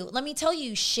me tell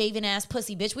you, shaving ass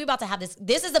pussy, bitch. We about to have this.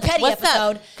 This is the petty What's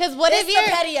episode. Because what if you're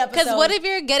petty episode? Because what if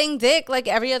you're getting dick like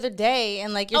every other day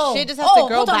and like your shit just has to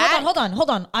grow back? Hold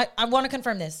on. I want to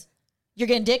confirm this. You're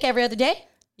getting dick every other day?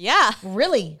 Yeah,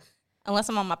 really? Unless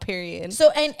I'm on my period. So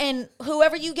and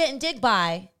whoever you getting dick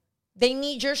by, they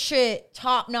need your shit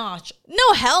top notch.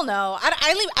 No, hell no.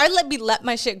 I let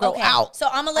my shit grow out. So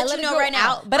I'm gonna let you know right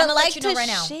now. But I'm I gonna like let you know to right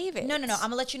now. shave it. No. I'm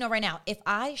gonna let you know right now. If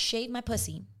I shave my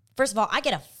pussy, first of all, I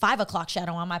get a 5 o'clock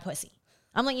shadow on my pussy.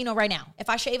 I'm letting you know right now. If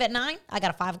I shave at 9, I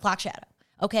got a 5 o'clock shadow.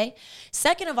 Okay.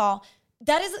 Second of all,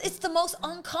 it's the most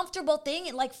uncomfortable thing.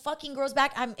 It like fucking grows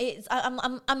back. I'm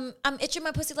itching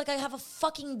my pussy like I have a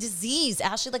fucking disease,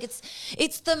 Ashley. Like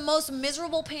it's the most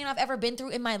miserable pain I've ever been through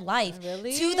in my life.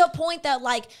 Really? To the point that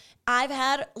like I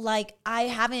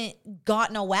haven't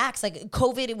gotten a wax. Like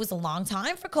COVID, it was a long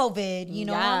time for COVID. You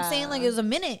know what I'm saying? Like it was a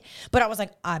minute. But I was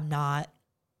like, I'm not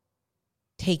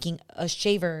taking a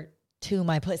shaver to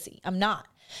my pussy. I'm not.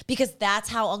 Because that's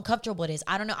how uncomfortable it is.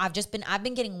 I don't know. I've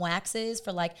been getting waxes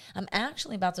for like, I'm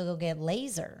actually about to go get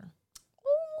laser.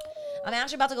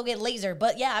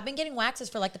 But yeah, I've been getting waxes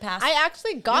for like the past. I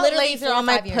actually got laser on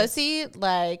my pussy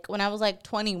like when I was like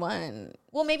 21.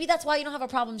 Well, maybe that's why you don't have a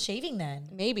problem shaving then.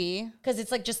 Maybe. Because it's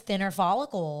like just thinner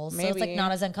follicles. So it's like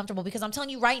not as uncomfortable. Because I'm telling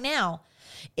you right now,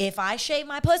 if I shave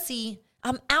my pussy,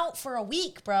 I'm out for a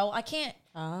week, bro. I can't.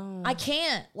 Oh. I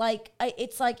can't. Like,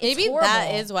 it's like, it's maybe horrible.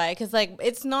 that is why. Because, like,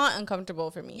 it's not uncomfortable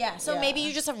for me. Yeah. So maybe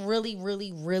you just have really,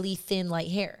 really, really thin, light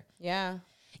hair. Yeah.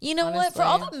 You know what? For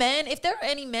all the men, if there are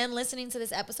any men listening to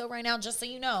this episode right now, just so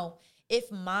you know,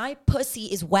 if my pussy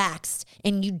is waxed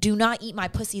and you do not eat my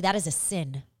pussy, that is a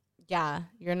sin. Yeah,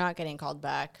 you're not getting called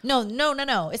back. No.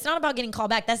 It's not about getting called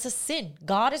back. That's a sin.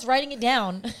 God is writing it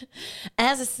down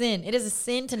as a sin. It is a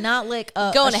sin to not lick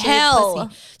a going to hell.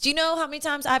 Pussy. Do you know how many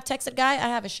times I've texted a guy? I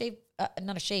have a shave,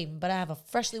 not a shave, but I have a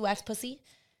freshly waxed pussy,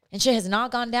 and shit has not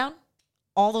gone down.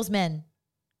 All those men,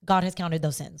 God has counted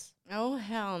those sins. Oh,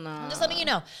 hell no. I'm just letting you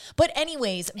know. But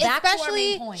anyways, back to our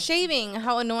main point. Shaving,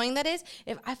 how annoying that is.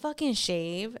 If I fucking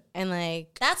shave and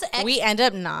like we end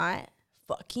up not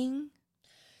fucking.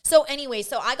 So anyway,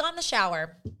 I got in the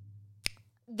shower.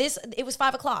 It was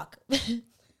 5 o'clock.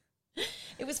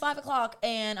 It was 5 o'clock,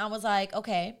 and I was like,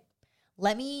 okay,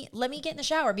 let me get in the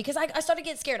shower, because I started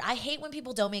getting scared. I hate when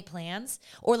people don't make plans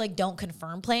or like don't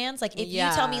confirm plans. Like if you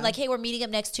tell me like, hey, we're meeting up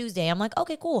next Tuesday, I'm like,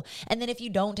 okay, cool. And then if you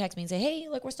don't text me and say, hey,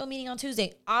 like we're still meeting on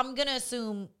Tuesday, I'm gonna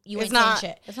assume you ain't saying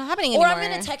shit. It's not happening anymore. Or I'm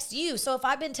gonna text you. So if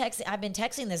I've been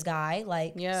texting this guy,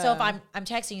 like, so if I'm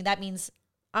texting you, that means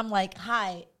I'm like,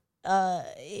 hi.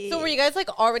 So were you guys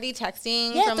like already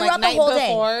texting from throughout like night the whole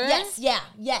before? Day.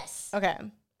 Yes. Okay.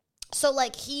 So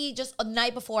like he just a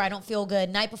night before I don't feel good.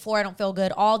 Night before I don't feel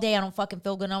good. All day I don't fucking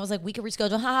feel good. And I was like, we could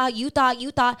reschedule. Ha, you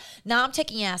thought. Now I'm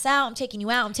taking your ass out. I'm taking you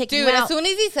out. I'm taking you out. Dude, as soon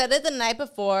as he said it the night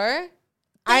before,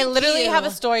 I literally have a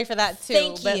story for that too.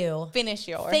 Thank you. Finish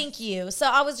yours. Thank you. So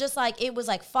I was just like, it was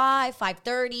like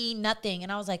 5:30, nothing.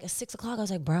 And I was like, at 6 o'clock, I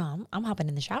was like, bro, I'm hopping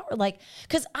in the shower. Like,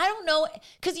 cause I don't know.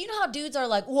 Cause you know how dudes are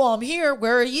like, well, I'm here.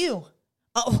 Where are you?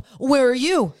 Oh, where are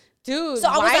you? Dude, so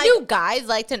why do guys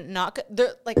like to not?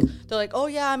 They're like, oh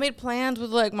yeah, I made plans with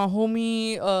like my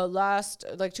homie last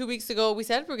like 2 weeks ago. We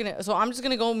said we're gonna, so I'm just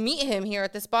gonna go meet him here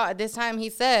at this spot at this time. He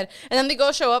said, and then they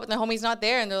go show up and the homie's not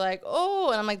there, and they're like,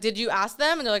 oh, and I'm like, did you ask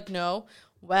them? And they're like, no.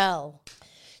 Well,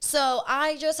 so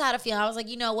I just had a feeling. I was like,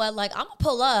 you know what? Like, I'm gonna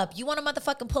pull up. You want to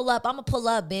motherfucking pull up? I'm gonna pull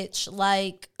up, bitch.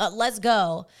 Like, let's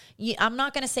go. I'm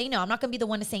not gonna say no. I'm not gonna be the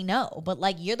one to say no. But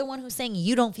like, you're the one who's saying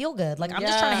you don't feel good. Like, I'm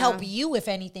just trying to help you, if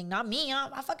anything, not me.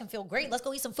 I fucking feel great. Let's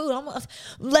go eat some food.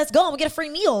 Let's go. I'm gonna get a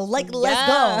free meal. Like, let's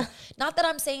go. Not that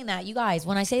I'm saying that, you guys.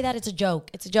 When I say that, it's a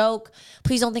joke. It's a joke.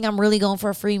 Please don't think I'm really going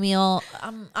for a free meal.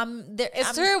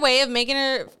 It's her way of making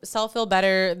herself feel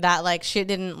better that like shit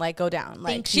didn't like go down.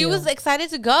 Like she was excited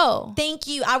to go. Thank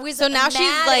you. I was so now mad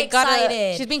she's like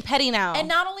excited. she's being petty now. And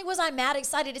not only was I mad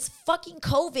excited, it's fucking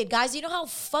COVID, guys. You know how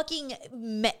fucking fucking,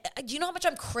 do you know how much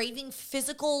I'm craving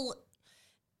physical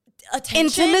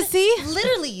attention? Intimacy?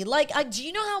 Literally. Like, do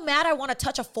you know how mad I want to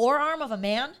touch a forearm of a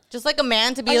man? Just like a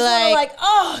man to be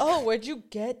oh, where'd you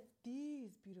get these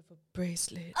beautiful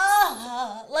bracelets?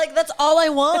 Like, that's all I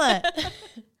want.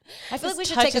 I feel like we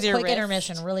should take a quick wrist.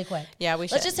 intermission really quick. Yeah, we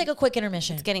should. Let's just take a quick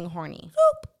intermission. It's getting horny.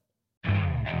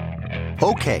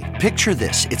 Okay, picture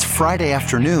this. It's Friday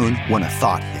afternoon when a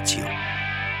thought hits you.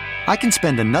 I can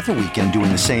spend another weekend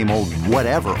doing the same old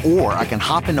whatever, or I can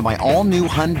hop into my all-new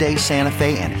Hyundai Santa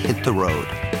Fe and hit the road.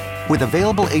 With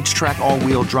available H-Track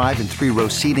all-wheel drive and 3-row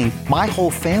seating, my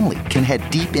whole family can head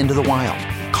deep into the wild.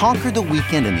 Conquer the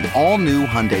weekend in the all-new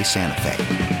Hyundai Santa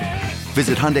Fe.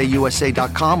 Visit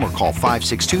HyundaiUSA.com or call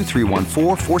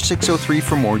 562-314-4603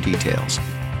 for more details.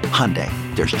 Hyundai,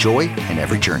 there's joy in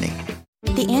every journey.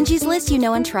 The Angie's List you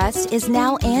know and trust is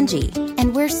now Angie,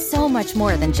 and we're so much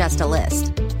more than just a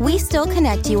list. We still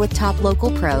connect you with top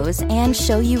local pros and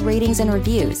show you ratings and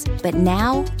reviews, but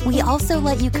now we also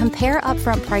let you compare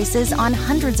upfront prices on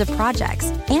hundreds of projects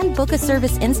and book a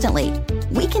service instantly.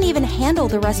 We can even handle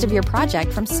the rest of your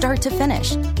project from start to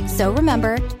finish. So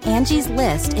remember, Angie's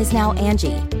List is now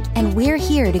Angie, and we're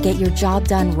here to get your job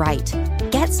done right.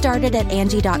 Get started at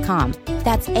Angie.com.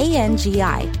 That's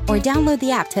ANGI, or download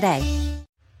the app today.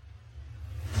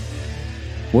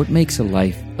 What makes a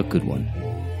life a good one?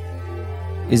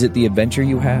 Is it the adventure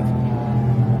you have?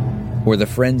 Or the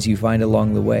friends you find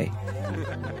along the way?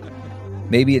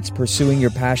 Maybe it's pursuing your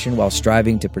passion while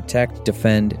striving to protect,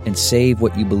 defend, and save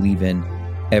what you believe in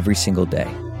every single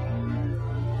day.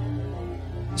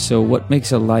 So what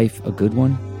makes a life a good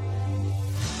one?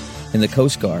 In the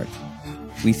Coast Guard,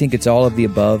 we think it's all of the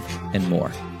above and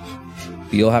more.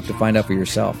 But you'll have to find out for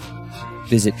yourself.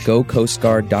 Visit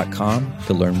gocoastguard.com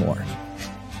to learn more.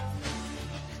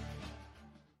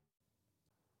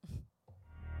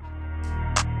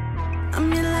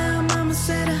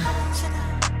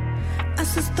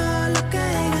 Haces todo lo que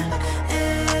diga.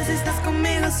 Si estás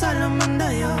conmigo, solo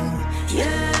mando yo.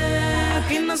 Yeah,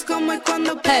 aquí no es como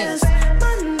cuando quieres.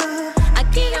 Mando,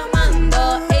 aquí yo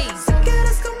mando. Ey, si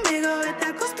quieres conmigo, vete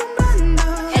acostumbrando.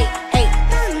 Ey, ey,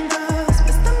 tantos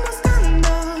me están buscando.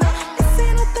 Y si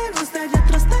no te gusta, yo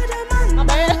otro estoy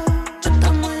llamando. Yo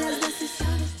tomo las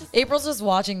decisiones. April's just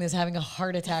watching this, having a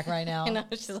heart attack right now. And I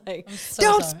was just like, so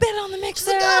don't sorry. spit on the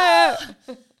mixer.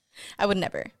 I would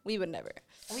never. We would never.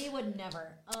 We would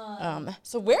never.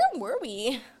 So where were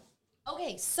we?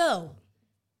 Okay, so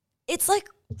it's like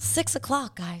 6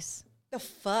 o'clock, guys. The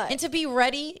fuck? And to be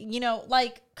ready, you know,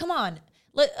 like, come on.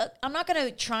 I'm not going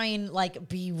to try and, like,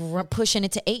 be pushing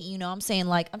it to 8, you know. I'm saying,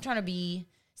 like, I'm trying to be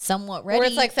somewhat ready. Or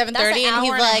it's like 7:30 and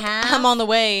he's like, I'm on the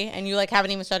way. And you, like,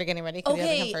 haven't even started getting ready because he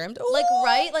hasn't confirmed. Ooh. Like,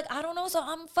 right? Like, I don't know. So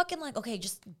I'm fucking like, okay,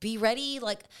 just be ready.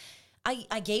 Like,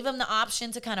 I gave him the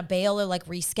option to kind of bail or like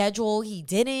reschedule. He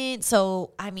didn't.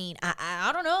 So, I mean, I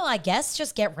don't know. I guess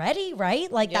just get ready,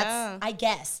 right? Like, that's, I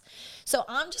guess. So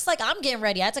I'm just like, I'm getting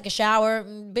ready. I took a shower.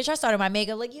 Bitch, I started my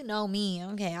makeup. Like, you know me.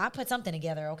 Okay, I put something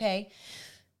together, okay?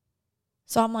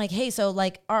 So I'm like, hey, so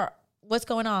like, what's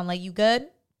going on? Like, you good?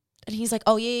 And he's like,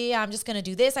 oh, yeah. I'm just going to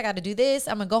do this. I got to do this.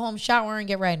 I'm going to go home, shower, and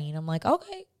get ready. And I'm like,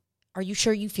 okay. Are you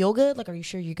sure you feel good? Like, are you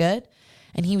sure you're good?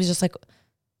 And he was just like,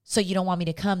 so you don't want me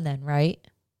to come then, right?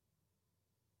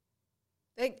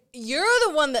 Like, you're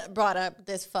the one that brought up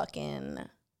this fucking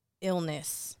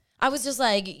illness. I was just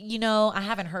like, you know, I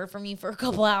haven't heard from you for a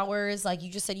couple hours. Like, you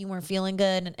just said you weren't feeling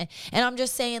good. And I'm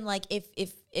just saying, like,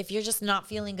 if you're just not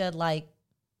feeling good, like,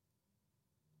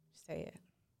 say it.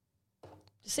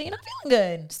 Just say you're not feeling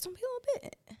good. Just don't be a little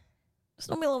bit. Just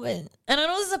don't be a little bit. And I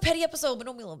know this is a petty episode, but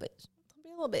don't be a little bit. Don't be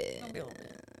a little bit. Don't be a little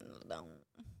bit. Don't.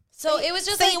 So it was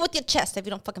just say like, it with your chest if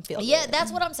you don't fucking feel it. Yeah,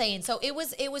 that's what I'm saying. So it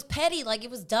was petty, like it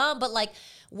was dumb, but like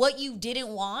what you didn't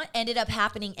want ended up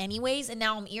happening anyways, and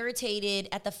now I'm irritated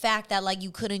at the fact that like you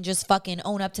couldn't just fucking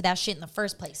own up to that shit in the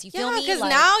first place. You feel me? Yeah, because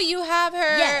like, now you have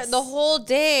her the whole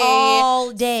day, all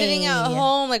day, sitting at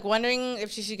home, like wondering if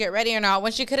she should get ready or not,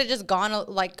 when she could have just gone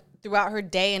like throughout her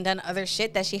day and done other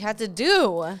shit that she had to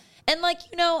do. And like,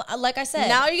 you know, like I said,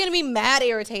 now you're gonna be mad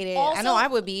irritated. Also, I know I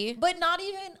would be, but not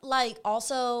even like.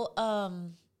 Also,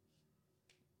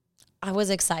 I was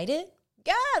excited.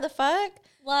 Yeah, the fuck.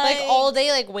 Like all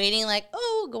day, like waiting, like,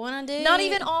 oh, going on date. Not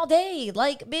even all day.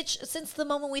 Like, bitch, since the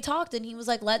moment we talked and he was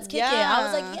like, let's kick it. I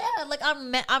was like, yeah, like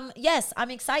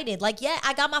I'm excited. Like, yeah,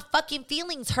 I got my fucking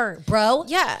feelings hurt, bro.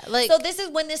 Yeah. Like, so this is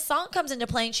when this song comes into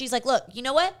play and she's like, look, you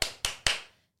know what?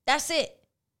 That's it.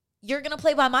 You're going to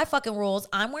play by my fucking rules.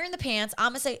 I'm wearing the pants.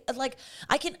 I'm going to say, like,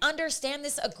 I can understand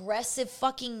this aggressive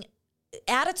fucking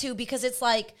attitude because it's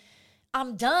like,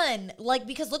 I'm done. Like,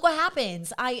 because look what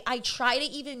happens. I try to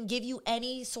even give you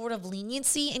any sort of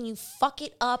leniency and you fuck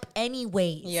it up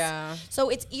anyways. Yeah. So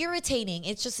it's irritating.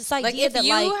 It's just this Like idea if that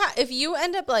you if you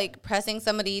end up like pressing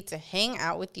somebody to hang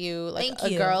out with you, like Thank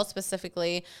a you. girl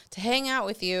specifically to hang out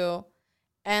with you,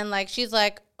 and like she's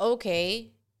like,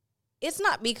 okay, it's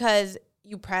not because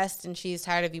you pressed and she's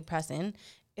tired of you pressing.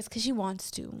 It's because she wants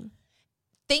to.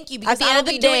 thank you, because the I end don't of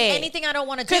the be doing day. anything I don't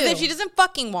want to do. Because if she doesn't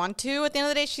fucking want to, at the end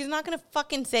of the day, she's not going to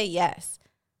fucking say yes.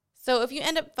 So if you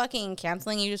end up fucking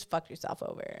canceling, you just fucked yourself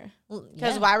over.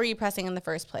 Because why were you pressing in the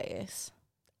first place?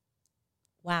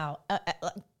 Wow.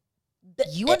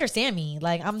 You understand me.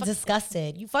 Like, I'm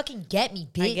disgusted. You fucking get me,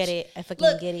 bitch. I get it. I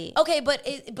fucking get it. Okay,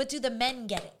 but do the men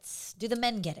get it? Do the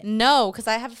men get it? No, because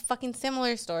I have a fucking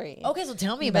similar story. Okay, so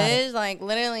tell me about it. Bitch, like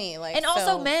literally, like, And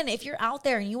also, so, men, if you're out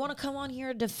there and you want to come on here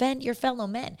and defend your fellow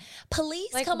men,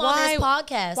 please like, come on this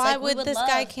podcast. Why Like, we would this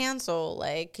guy love- cancel?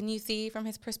 Like, can you see from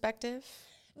his perspective?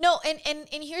 No, and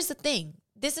here's the thing.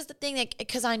 This is the thing that,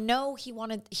 because I know he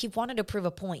wanted to prove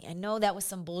a point. I know that was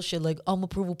some bullshit. Like, I'm gonna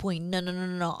prove a point.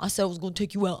 No. I said I was gonna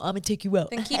take you out. I'm gonna take you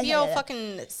out. Then keep your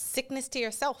fucking sickness to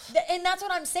yourself. And that's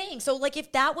what I'm saying. So, like,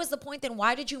 if that was the point, then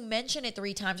why did you mention it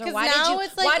 3 times? Or why now did you?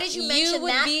 it's like Why did you mention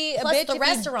would that? be a plus bitch the if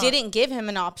restaurant. you didn't give him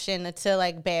an option to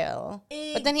like bail,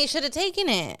 but then he should have taken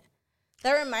it.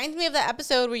 That reminds me of the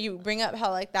episode where you bring up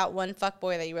how like that one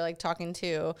fuckboy that you were like talking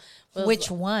to. Was, Which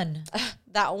one?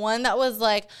 That one that was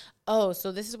like, oh,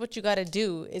 so this is what you got to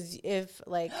do is if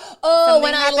like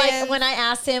when happens, when I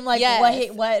asked him like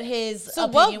Yes. what his So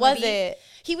opinion what would was be. it?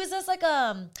 He was just like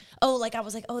like I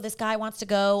was like, oh, this guy wants to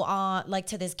go on like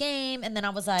to this game, and then I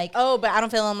was like, oh, but I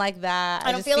don't feel him like that.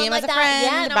 I don't just feel see him him like as a that. friend,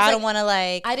 Yeah, and but I was I don't like- want to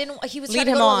like. I didn't. He was lead trying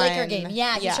to him go on. to a Laker game.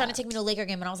 Yeah, he was Yeah. trying to take me to a Laker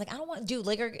game, and I was like, I don't want to do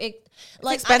Laker.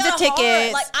 Like expensive I got a heart.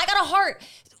 tickets. Like I got a heart.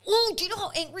 Ooh, do you know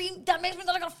how angry that makes me?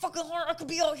 That I got a fucking heart. I could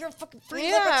be out here fucking free.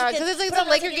 Yeah, because it's like But I'm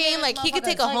the not Laker taking game. it, Like he could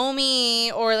take a motherfucker.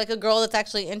 Like, homie or like a girl that's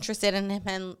actually interested in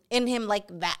him like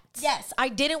that. yes, I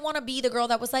didn't want to be the girl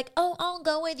that was like, oh, I'll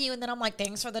go with you. And then I'm like,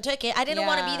 thanks for the ticket. I didn't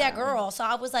want to be that Yeah. girl. So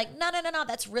I was like, no,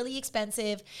 that's really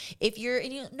expensive. If you're,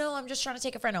 and you, no, I'm just trying to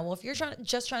take a friend out. Well, if you're trying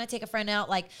to take a friend out,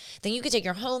 like, then you could take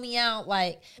your homie out.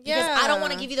 Like, because I don't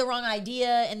want to Yeah. give you the wrong idea.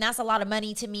 And that's a lot of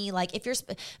money to me. Like, if you're,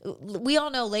 we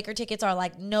all know Laker tickets are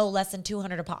like no less than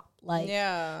 $200 a pop. Like,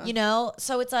 Yeah. you know?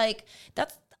 So it's like,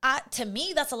 to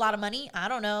me, that's a lot of money. I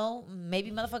don't know.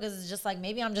 Maybe motherfuckers is just like,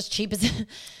 maybe I'm just cheap as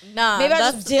Nah, maybe I'm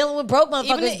that's- just dealing with broke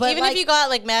motherfuckers. Even, but even like, if you got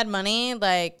like mad money,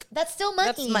 like that's still money.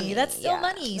 That's money, That's still yeah.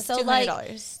 money. That's So like,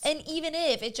 $200. and even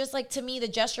if it's just like, to me, the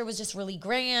gesture was just really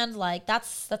grand. Like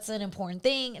that's an important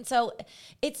thing. And so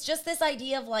it's just this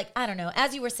idea of like, I don't know.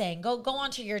 As you were saying, go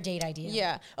on to your date idea.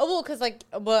 yeah. Oh well, because like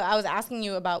what I was asking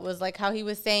you about was like how he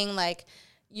was saying like.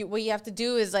 What you have to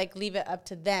do is like leave it up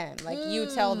to them. Like you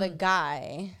tell the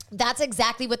guy. That's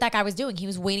exactly what that guy was doing. He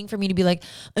was waiting for me to be like,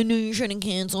 I know you're trying to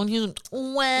cancel. And he was like,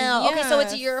 wow. Okay, so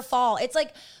it's Yes. your fault. It's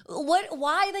like,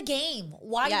 why the game?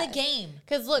 Why Yes. the game?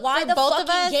 Because look, why for the both fucking of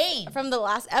us, game? from the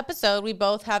last episode, we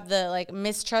both have the like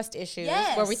mistrust issues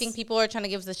where we Yes. think people are trying to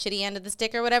give us the shitty end of the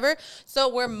stick or whatever. So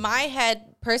where my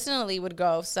head personally would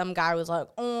go, if some guy was like,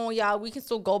 "Oh yeah, we can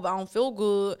still go, but I don't feel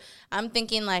good," I'm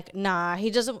thinking like, nah, he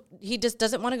just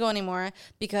doesn't want to go anymore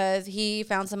because he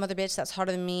found some other bitch that's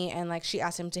harder than me, and like she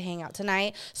asked him to hang out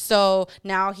tonight. So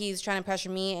now he's trying to pressure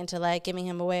me into like giving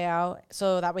him a way out,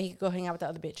 so that way he could go hang out with the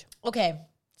other bitch. Okay.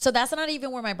 So that's not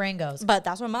even where my brain goes. But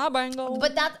that's where my brain goes.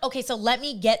 But okay, so let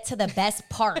me get to the best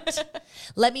part. So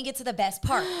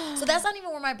that's not even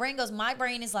where my brain goes. My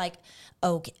brain is like,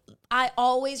 okay, I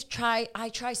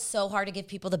try so hard to give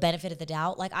people the benefit of the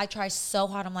doubt. Like I try so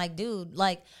hard. I'm like, dude,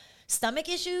 like stomach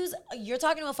issues, you're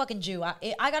talking to a fucking Jew. I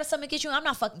got a stomach issue, I'm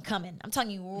not fucking coming. I'm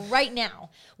telling you right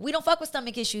now. We don't fuck with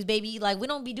stomach issues, baby. Like we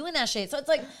don't be doing that shit. So it's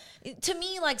like, to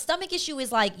me, like stomach issue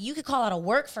is like, you could call out of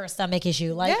work for a stomach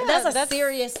issue. Like Yeah, that's a that's-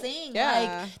 serious thing.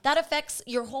 yeah. Like that affects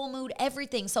your whole mood,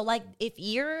 everything. So like if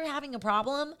you're having a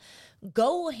problem,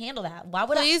 go handle that. Why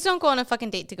would Please don't go on a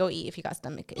fucking date to go eat if you got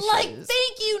stomach issues. like,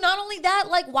 thank you. Not only that,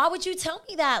 like, why would you tell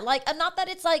me that? Like, not that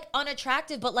it's like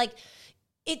unattractive, but like,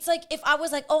 it's like if I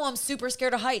was like, oh, I'm super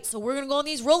scared of heights, so we're gonna go on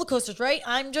these roller coasters, right?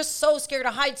 I'm just so scared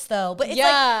of heights, though. But it's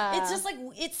Yeah. like, it's just like,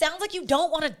 it sounds like you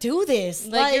don't want to do this.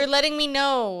 Like you're letting me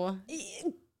know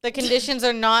the conditions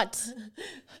are not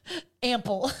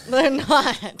ample. they're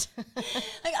not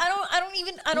Like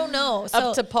I don't know. So,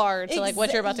 up to par to like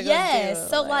what you're about to go do. Yes.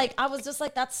 So like I was just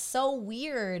like, that's so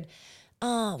weird.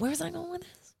 Where was I going with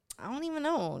this? I don't even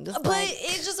know. Just but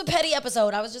it's just a petty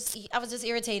episode. I was just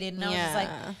irritated, and I was just like,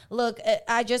 look,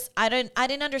 I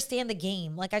didn't understand the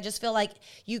game. Like, I just feel like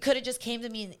you could have just came to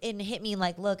me and hit me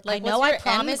like, look, like, I know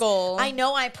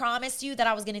I promised you that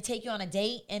I was gonna take you on a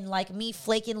date, and like me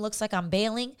flaking looks like I'm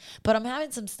bailing, but I'm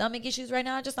having some stomach issues right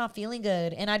now. I'm just not feeling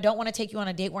good, and I don't want to take you on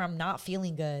a date where I'm not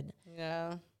feeling good.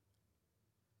 Yeah.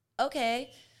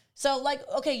 Okay. So, like,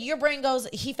 okay, your brain goes,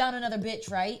 he found another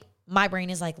bitch, right? My brain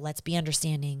is like, let's be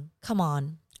understanding. Come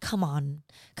on,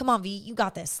 V, you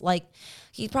got this. Like,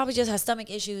 he probably just has stomach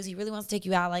issues. He really wants to take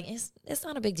you out. Like, it's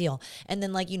not a big deal. And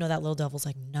then, like, you know, that little devil's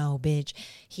like, no, bitch,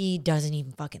 he doesn't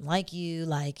even fucking like you.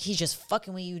 Like, he's just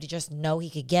fucking with you to just know he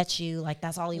could get you. Like,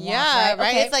 that's all he wants. Yeah,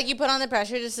 right? Okay. It's like you put on the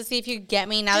pressure just to see if you get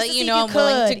me. Now Just that to you see know if I'm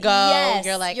willing to go, yes,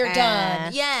 you're like, you're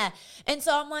done. Yeah. And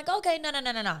so I'm like, okay, no.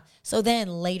 So then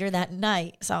later that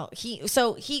night, so he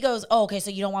goes, oh, okay, so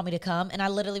you don't want me to come? And I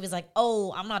literally was like,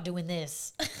 oh, I'm not doing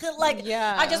this. Like,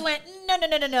 yeah. I just went,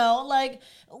 no. Like,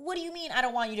 what do you mean I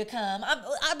don't want you to come?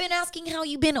 I've been asking how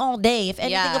you been all day. If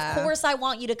anything, of course I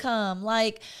want you to come.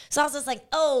 Like, so I was just like,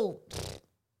 oh,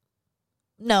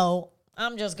 no,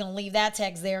 I'm just going to leave that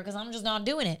text there because I'm just not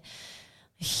doing it.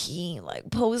 He like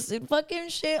posted fucking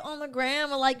shit on the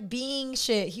gram or like being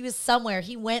shit. He was somewhere.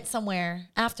 He went somewhere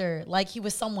after. Like, he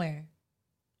was somewhere.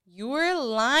 You were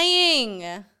lying.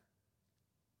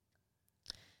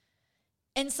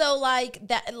 And so like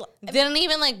that didn't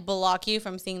even like block you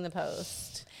from seeing the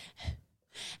post.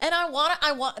 And I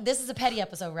want this is a petty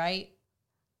episode, right?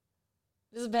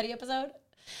 This is a petty episode.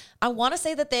 I want to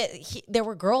say that there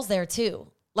were girls there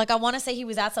too. Like, I want to say he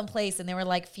was at some place and there were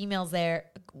like females there,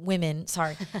 women,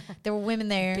 sorry. There were women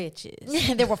there.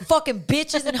 Bitches. There were fucking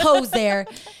bitches and hoes there.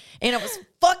 And I was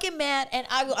fucking mad. And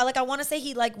I want to say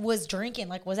he like was drinking,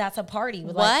 like was at some party.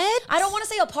 With, what? Like, I don't want to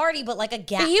say a party, but like a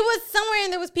gap. He was somewhere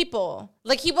and there was people.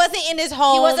 Like, he wasn't in his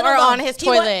home or alone. on his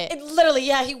toilet. Literally,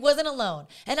 yeah, he wasn't alone.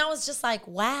 And I was just like,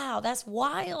 wow, that's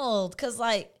wild. Cause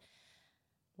like,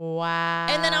 wow.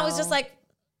 And then I was just like,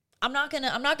 I'm not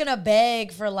gonna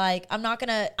beg for like, I'm not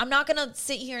gonna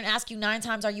sit here and ask you 9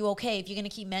 times, are you okay? If you're gonna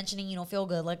keep mentioning you don't feel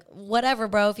good, like whatever,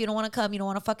 bro. If you don't want to come, you don't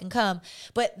want to fucking come.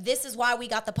 But this is why we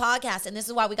got the podcast, and this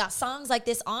is why we got songs like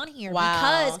this on here.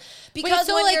 Wow. Because wait,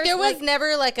 so when like there was like,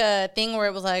 never like a thing where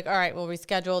it was like, all right, we'll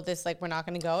reschedule this. Like, we're not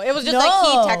gonna go. It was just like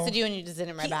he texted you and you just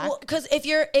didn't write back. Because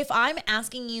if I'm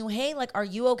asking you, hey, like, are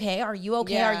you okay? Are you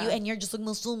okay? Yeah. Are you? And you're just like,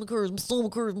 my stomach hurts.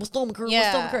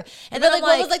 Yeah. And then then like,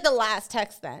 what was like the last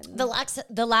text then?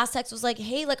 The last text was like,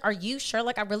 hey, like, are you sure?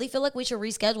 Like, I really feel like we should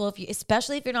reschedule,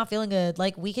 especially if you're not feeling good.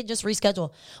 Like, we could just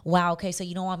reschedule. Wow, okay, so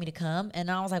you don't want me to come? And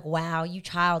I was like, wow, you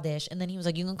childish. And then he was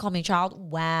like, you gonna call me a child?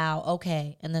 Wow,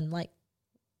 okay. And then like,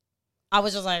 I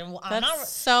was just like, well,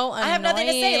 so annoying. I have nothing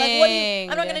to say.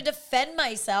 Like, I'm not gonna defend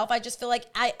myself. I just feel like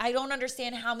I don't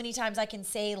understand how many times I can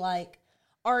say like,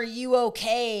 are you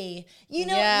okay? You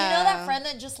know that friend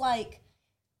that just like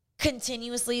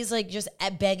continuously is like just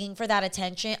begging for that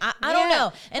attention. I don't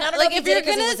know. And I don't know if he did it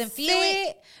because he wasn't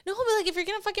feeling. No, but like if you're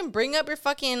gonna fucking bring up your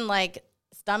fucking like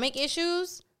stomach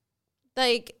issues,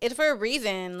 like it's for a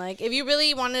reason. Like if you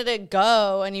really wanted to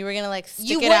go and you were gonna like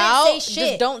stick it out,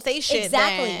 just don't say shit.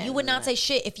 Exactly. Then. You would not say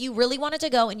shit. If you really wanted to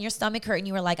go and your stomach hurt and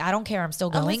you were like, I don't care, I'm still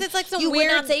going. Unless it's like some you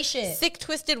weird, would not say shit. Sick,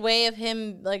 twisted way of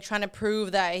him like trying to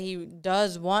prove that he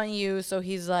does want you. So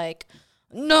he's like,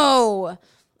 no,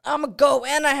 I'm gonna go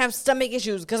and I have stomach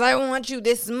issues because I want you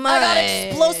this much. I got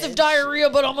explosive diarrhea,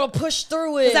 but I'm gonna push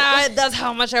through it. That's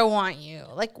how much I want you.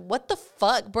 Like, what the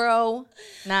fuck, bro?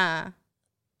 Nah.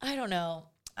 I don't know.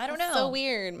 So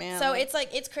weird, man. So it's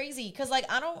like, it's crazy because like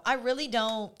I really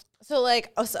don't. So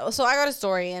like, so I got a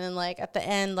story, and then like at the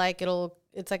end, like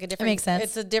it's like a different. It makes sense.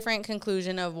 It's a different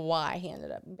conclusion of why he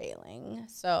ended up bailing.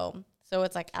 So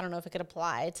it's like, I don't know if it could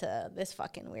apply to this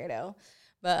fucking weirdo.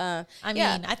 But I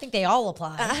mean, I think they all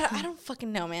apply. I don't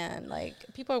fucking know, man. Like,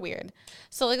 people are weird.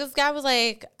 So like this guy was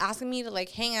like asking me to like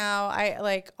hang out. I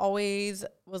like always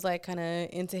was like kind of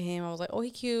into him. I was like, oh, he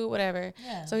cute, whatever.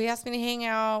 Yeah. So he asked me to hang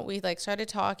out. We like started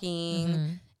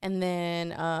talking, and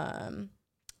then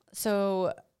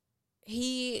so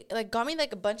he like got me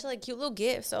like a bunch of like cute little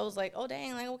gifts. So I was like, oh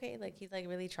dang, like okay, like he's like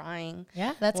really trying.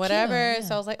 Yeah, that's whatever. Cute. Yeah.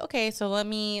 So I was like, okay, so let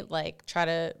me like try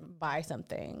to buy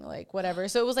something, like whatever.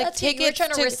 So it was like that's tickets. You were trying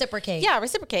to reciprocate. Yeah,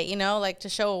 reciprocate. You know, like to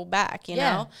show back. You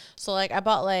know. So like I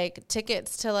bought like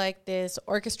tickets to like this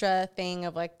orchestra thing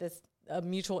of like this a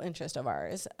mutual interest of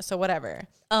ours. So whatever.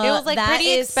 It was like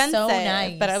pretty expensive, so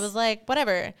nice. But I was like,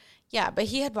 whatever. Yeah, but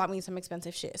he had bought me some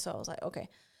expensive shit. So I was like, okay.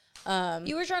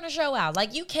 You were trying to show out,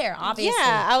 like you care, obviously.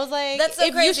 Yeah, I was like, that's so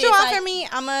if crazy. you show out for me,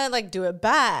 I'm gonna like do it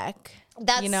back.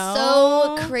 That's you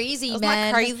know? so crazy, Isn't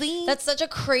man. that crazy? That's such a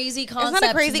crazy concept. Isn't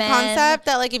that a crazy man? concept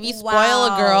that like if you spoil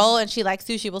a girl and she likes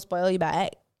you, she will spoil you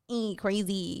back?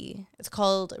 Crazy. It's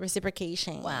called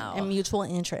reciprocation. Wow. And mutual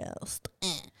interest.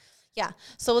 Yeah.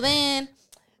 So then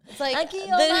it's like Aquí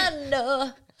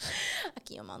Amando.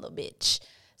 Aquí Amando, bitch.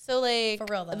 So like For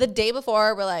real, though. the day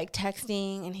before we're like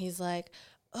texting and he's like,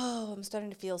 oh, I'm starting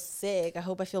to feel sick. I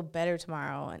hope I feel better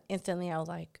tomorrow. And instantly I was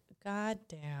like, God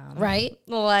damn. Right?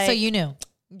 Like, So you knew.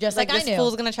 Just like I this knew.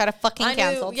 fool's gonna try to fucking I knew,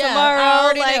 cancel yeah, tomorrow. I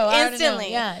already Like knew, I already instantly.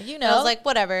 knew. Yeah, you And I know. was like,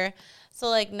 whatever. So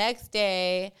like next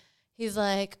day, he's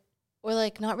like, we're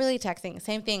like not really texting.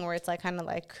 Same thing where it's like kind of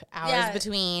like hours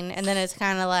between, and then it's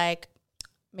kind of like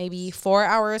maybe 4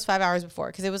 hours, 5 hours before,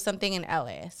 because it was something in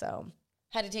LA. So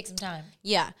Had to take some time.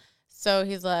 yeah. So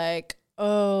he's like,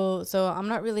 oh, so I'm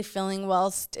not really feeling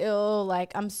well still.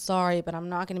 Like, I'm sorry, but I'm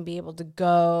not going to be able to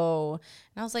go.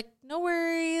 And I was like, no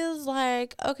worries.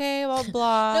 Like, okay, blah,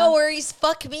 blah. No worries.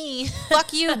 Fuck me.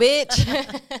 Fuck you,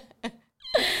 bitch.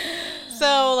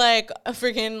 So, like,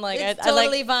 freaking, like, It's I like,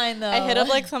 totally fine, though. I hit up,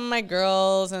 like, some of my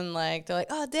girls, and, like, they're like,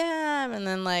 oh, damn. And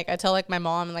then, like, I tell, like, my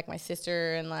mom and, like, my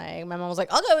sister, and, like, my mom was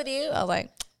like, I'll go with you. I was like,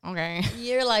 okay.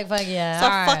 You're like, fuck yeah. So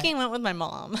all I right. fucking went with my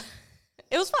mom.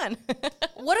 It was fun.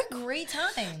 What a great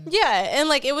time. Yeah, and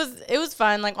like it was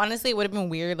fun. Like honestly, it would have been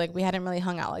weird. Like we hadn't really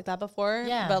hung out like that before.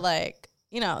 Yeah. But like,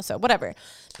 you know, so whatever.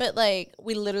 But like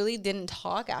we literally didn't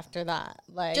talk after that.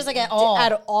 Like Just, like, at all?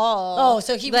 At all. Oh,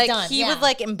 so he was like, done, He yeah. was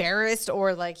like embarrassed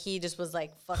or like he just was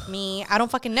like, fuck me. I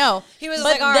don't fucking know. He was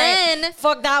But like, all right, then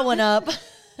fuck that one up.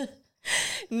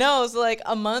 no, so like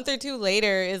a month or two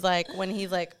later is like when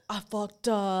he's like, I fucked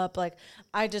up. Like,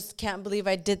 I just can't believe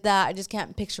I did that. I just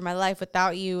can't picture my life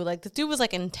without you. Like, this dude was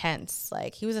like intense.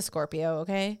 Like, he was a Scorpio,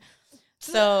 okay?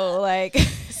 So, like,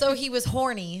 So he was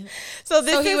horny. so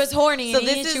he was horny So and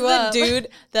he this hit is you the up. dude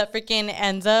that freaking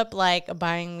ends up like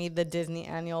buying me the Disney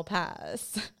annual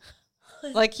pass.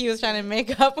 Like he was trying to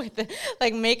make up with it,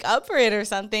 like make up for it or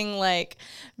something. Like,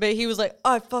 but he was like,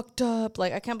 I fucked up.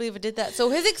 Like, I can't believe I did that.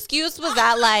 So his excuse was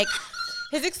that like,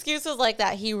 his excuse was like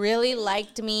that he really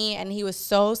liked me and he was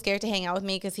so scared to hang out with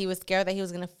me because he was scared that he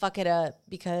was gonna fuck it up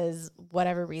because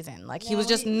whatever reason. Like he was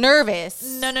just nervous.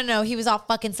 No. He was off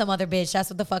fucking some other bitch. That's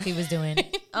what the fuck he was doing.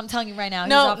 I'm telling you right now. He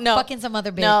was off fucking some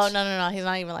other bitch. No. He's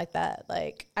not even like that.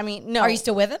 Like, I mean, no. Are you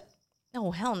still with him? No,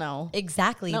 hell no.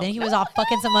 Exactly. No. Then he was off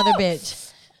fucking some other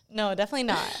bitch. No, definitely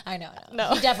not. I know. No.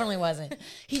 He definitely wasn't.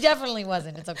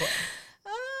 It's okay.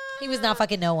 He was not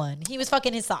fucking no one. He was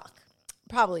fucking his sock.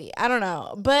 Probably. I don't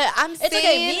know. But I'm It's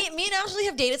saying, okay. Me and Ashley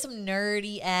have dated some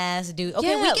nerdy ass dudes. Okay,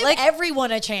 Yeah, we give like-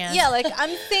 everyone a chance. yeah, like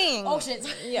I'm saying. Oh shit.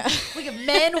 Yeah. We give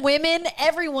men, women,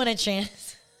 everyone a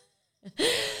chance.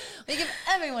 We give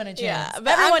everyone a chance. Yeah, but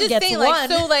everyone I'm just gets saying, one. like,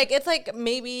 so, like, it's like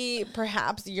maybe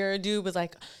perhaps your dude was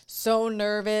like so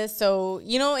nervous, so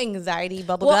you know, anxiety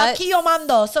bubble well, gut. aquí yo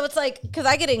mando. So it's like Because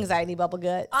I get anxiety bubble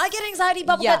gut. I get anxiety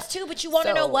bubble Yeah. guts too, but you want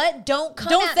to So- know what? Don't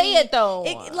Don't say it, though.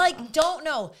 Don't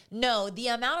know. No, the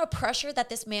amount of pressure that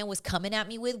this man was coming at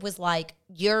me with was like,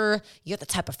 you're the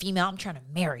type of female I'm trying to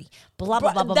marry. Blah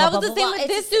blah blah blah. That blah, was the blah, thing blah. with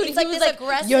It's- this dude. It's He like was this like,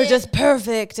 aggressive. you're just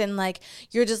perfect, and like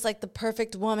you're just like the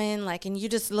perfect woman, like, and you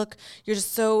just look, you're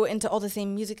just so into all the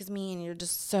same music as me, and you're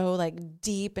just so like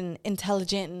deep and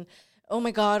intelligent, and oh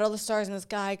my god, all the stars in the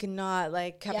sky could not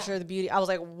like capture the beauty. I was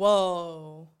like,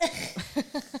 whoa.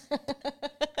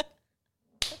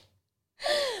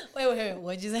 Wait.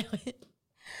 What'd you say?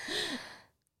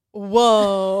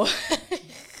 Whoa.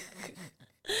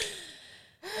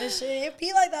 It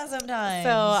be like that sometimes.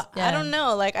 So Yeah. I don't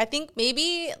know. Like I think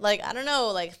maybe like I don't know.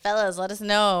 Like fellas, let us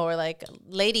know, or like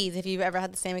ladies, if you've ever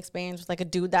had the same experience with like a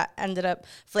dude that ended up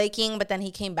flaking, but then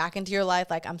he came back into your life.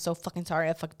 Like I'm so fucking sorry,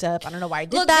 I fucked up. I don't know why I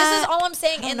did Look, that. this is all I'm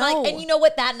saying, I and don't like, know. and you know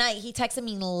what? That night he texted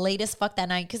me late as fuck that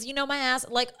night because you know my ass.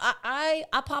 Like I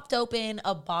popped open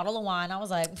a bottle of wine. I was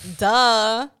like,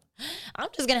 Duh. I'm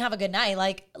just gonna have a good night.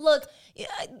 Like, look,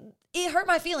 it hurt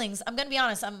my feelings. I'm gonna be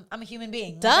honest. I'm a human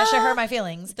being. Like, that Duh. shit hurt my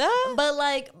feelings. Duh. But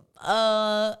like,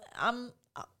 I'll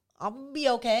be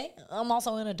okay. I'm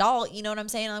also an adult. You know what I'm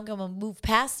saying? I'm gonna move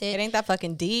past It it. ain't that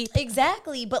fucking deep.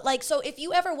 Exactly. But like, so if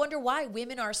you ever wonder why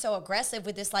women are so aggressive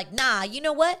with this, like, nah, you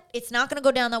know what? It's not gonna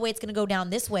go down that way. It's gonna go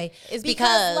down this way. It's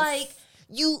because- like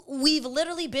we've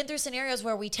literally been through scenarios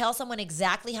where we tell someone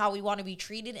exactly how we want to be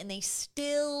treated and they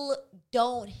still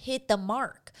don't hit the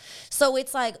mark. So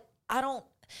it's like,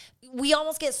 we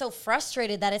almost get so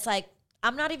frustrated that it's like, I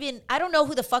don't know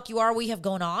who the fuck you are we have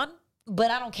going on,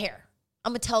 but I don't care.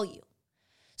 I'm gonna tell you.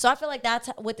 So I feel like that's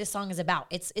what this song is about.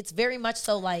 It's very much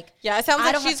so like, yeah, it sounds I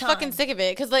like don't have she's time. fucking sick of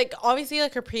it. Because, like, obviously,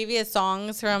 like, her previous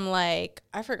songs from, like,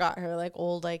 I forgot her, like,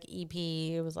 old, like, EP.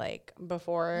 It was, like,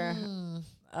 before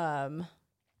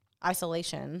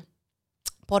Isolation.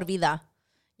 Por Vida.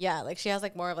 Yeah, like, she has,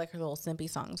 like, more of, like, her little snippy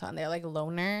songs on there. Like,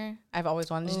 Loner. I've always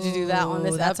wanted to do that on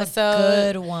this that's episode.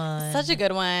 a good one. Such a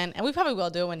good one. And we probably will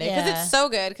do it one day. Because Yeah. it's so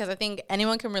good. Because I think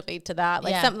anyone can relate to that.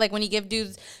 Like, Yeah. like, when you give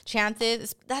dudes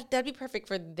chances, that'd be perfect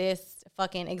for this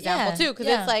fucking example, Yeah, too. Because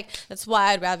yeah. it's, like, that's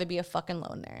why I'd rather be a fucking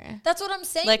loner. That's what I'm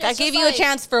saying. Like, I It's gave just you like- a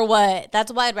chance for what?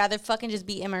 That's why I'd rather fucking just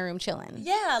be in my room chilling.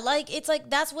 Yeah, like it's like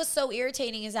that's what's so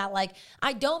irritating is that like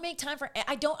I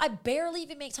barely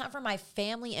even make time for my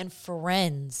family and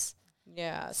friends.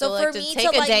 Yeah. So like, for to me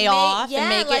take to a like day make, off yeah, and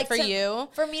make like it for to- you.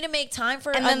 for me to make time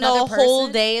for And then the another whole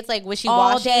person, day, it's like all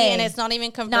wishy-washy. day. And it's not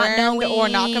even confirmed or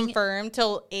not knowing. confirmed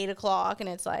till 8 o'clock. And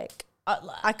it's like,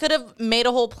 I could have made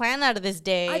a whole plan out of this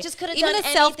day. I just could have even done a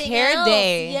self-care else.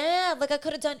 day. Yeah, like I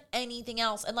could have done anything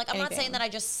else. And like I'm not Anything. saying that I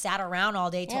just sat around all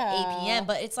day till 8 p.m.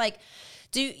 But it's like,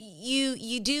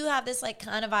 you do have this like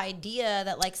kind of idea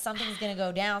that like something's gonna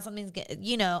go down,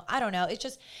 I don't know. It's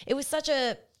just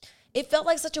it felt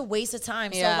like such a waste of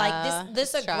time. Yeah, so like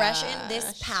this aggression,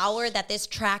 this trash. power that this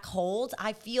track holds,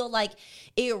 I feel like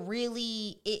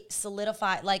it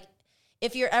solidified like.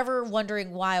 If you're ever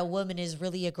wondering why a woman is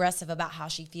really aggressive about how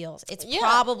she feels, it's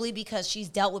probably because she's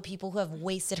dealt with people who have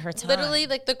wasted her time. Literally,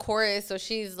 like the chorus. So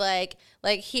she's like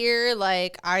here,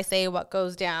 like I say what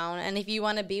goes down. And if you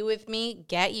want to be with me,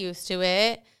 get used to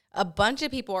it. A bunch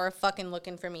of people are fucking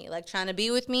looking for me, like trying to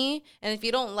be with me. And if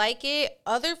you don't like it,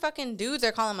 other fucking dudes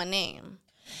are calling my name.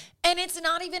 And it's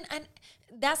not even, and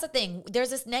that's the thing. There's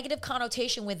this negative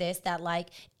connotation with this that like,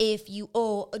 if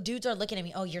dudes are looking at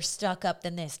me, you're stuck up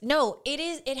than this. No,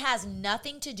 it has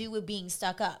nothing to do with being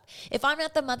stuck up. If I'm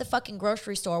at the motherfucking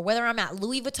grocery store, whether I'm at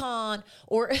Louis Vuitton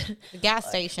or The gas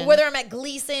station. whether I'm at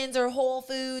Gleason's or Whole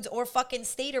Foods or fucking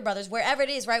Stater Brothers, wherever it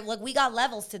is, right? Like we got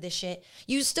levels to this shit.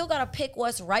 You still got to pick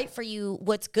what's right for you,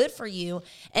 what's good for you.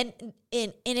 And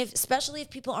if, especially if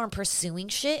people aren't pursuing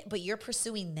shit, but you're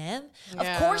pursuing them, of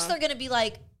course they're going to be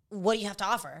like, what do you have to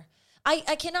offer? I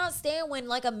cannot stand when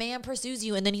like a man pursues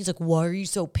you and then he's like, why are you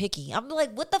so picky? I'm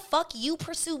like, what the fuck? You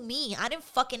pursue me. I didn't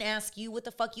fucking ask you what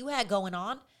the fuck you had going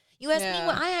on. You asked me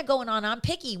what I had going on. I'm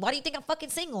picky. Why do you think I'm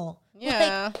fucking single?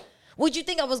 Yeah. Like, would you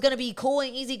think I was going to be cool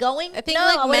and easygoing? I think no,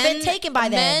 like I would have been taken by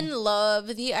them. Men love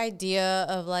the idea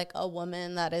of like a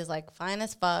woman that is like fine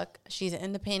as fuck. She's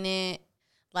independent.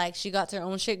 Like she got her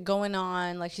own shit going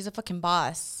on. Like she's a fucking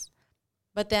boss.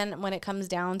 But then when it comes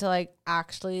down to like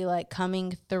actually like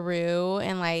coming through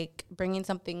and like bringing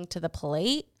something to the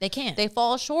plate, They can't. they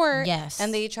fall short. Yes.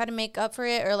 And they try to make up for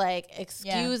it or like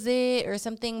excuse it or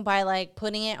something by like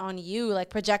putting it on you, like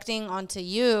projecting onto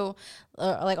you,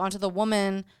 or like onto the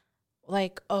woman.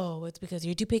 Like, oh, it's because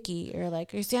you're too picky or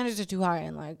like your standards are too high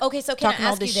and like Okay, so can I talking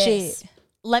all ask you this this? shit.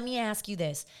 Let me ask you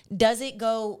this. Does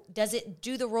it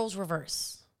do the roles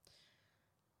reverse?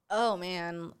 Oh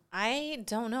man, I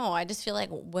don't know. I just feel like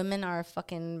women are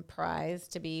fucking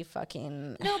prized to be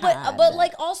fucking No, had. but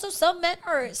like also some men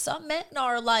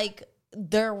are like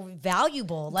they're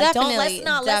valuable. Like Definitely,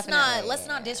 let's definitely.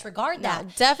 not disregard that.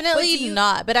 No, definitely But do you-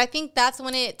 not. But I think that's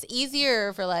when it's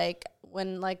easier for like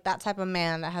when like that type of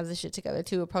man that has this shit together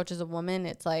too approaches a woman.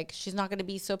 It's like she's not going to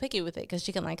be so picky with it because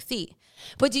she can like see.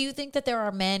 But do you think that there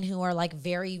are men who are like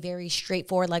very, very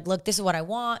straightforward? Like, look, this is what I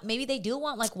want. Maybe they do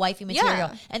want like wifey material,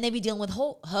 and they be dealing with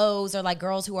hoes or like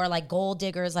girls who are like gold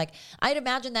diggers. Like, I'd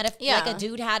imagine that if like a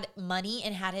dude had money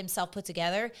and had himself put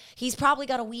together, he's probably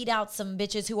got to weed out some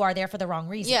bitches who are there for the wrong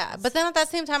reasons. Yeah, but then at that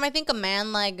same time, I think a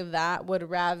man like that would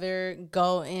rather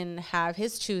go and have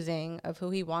his choosing of who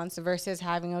he wants versus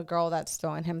having a girl that's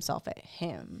throwing himself at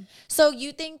him. So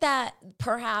you think that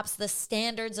perhaps the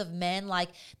standards of men, like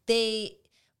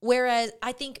whereas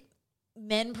I think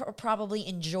men probably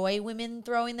enjoy women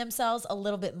throwing themselves a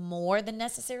little bit more than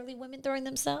necessarily women throwing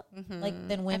themselves, like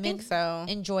than women think so.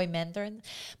 enjoy men throwing.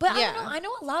 But Yeah. I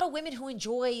know a lot of women who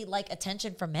enjoy like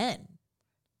attention from men.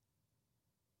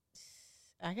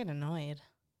 I get annoyed.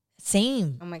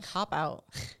 Same. I'm like, hop out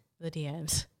the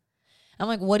DMs. I'm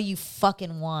like, what do you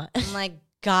fucking want? I'm like,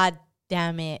 God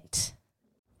damn it.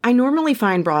 I normally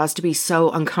find bras to be so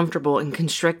uncomfortable and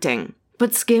constricting,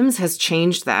 but Skims has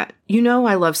changed that. You know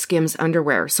I love Skims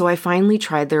underwear, so I finally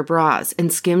tried their bras,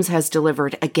 and Skims has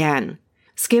delivered again.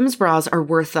 Skims bras are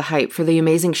worth the hype for the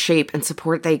amazing shape and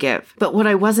support they give, but what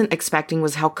I wasn't expecting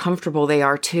was how comfortable they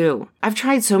are too. I've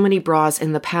tried so many bras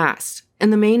in the past,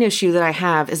 and the main issue that I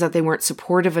have is that they weren't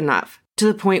supportive enough, to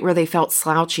the point where they felt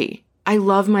slouchy. I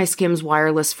love my Skims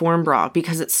wireless form bra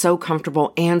because it's so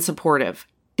comfortable and supportive.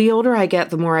 The older I get,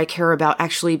 the more I care about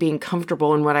actually being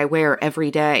comfortable in what I wear every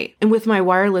day. And with my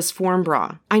wireless Form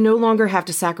bra, I no longer have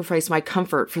to sacrifice my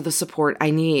comfort for the support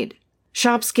I need.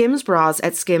 Shop Skims bras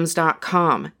at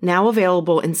skims.com, now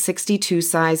available in 62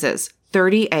 sizes,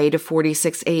 30A to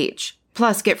 46H.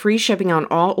 Plus, get free shipping on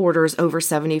all orders over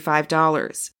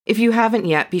 $75. If you haven't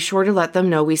yet, be sure to let them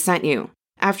know we sent you.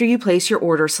 After you place your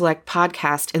order, select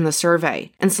Podcast in the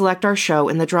survey and select our show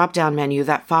in the drop-down menu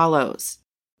that follows.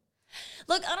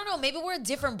 Look, I don't know. Maybe we're a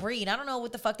different breed. I don't know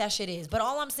what the fuck that shit is. But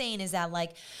all I'm saying is that,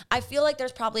 like, I feel like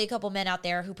there's probably a couple men out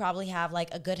there who probably have,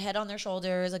 like, a good head on their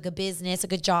shoulders, a good business, a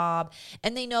good job.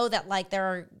 And they know that, like, there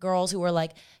are girls who are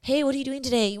like, hey, what are you doing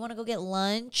today? You want to go get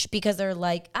lunch? Because they're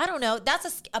like, I don't know.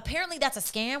 Apparently that's a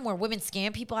scam where women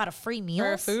scam people out of free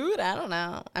meals. For food? I don't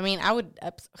know. I mean, I would.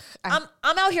 I'm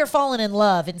out here falling in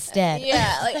love instead.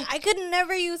 Yeah, like, I could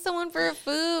never use someone for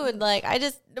food. Like,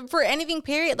 for anything,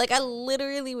 period. Like, I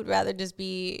literally would rather just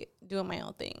be doing my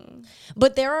own thing.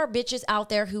 But there are bitches out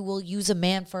there who will use a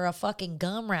man for a fucking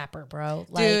gum wrapper, bro.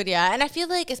 Like, dude, yeah. And I feel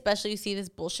like, especially you see this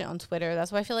bullshit on Twitter.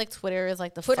 That's why I feel like Twitter is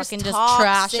like the Twitter's fucking just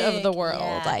toxic. trash of the world.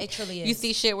 Yeah, like, it truly is. You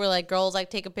see shit where like girls like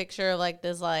take a picture of like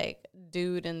this like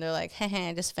dude and they're like, hey,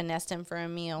 I just finessed him for a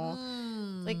meal.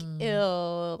 Like,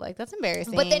 ew, like that's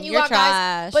embarrassing. But then You're got trash.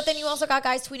 guys. But then you also got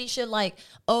guys tweeting shit like,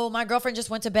 "Oh, my girlfriend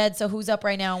just went to bed, so who's up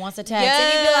right now and wants to text?" Yes.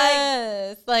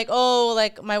 And you'd be like, oh,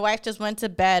 like my wife just went to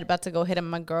bed, about to go hit up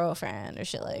my girlfriend or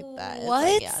shit like that. It's What?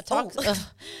 Like, yeah, toxic.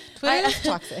 Twitter is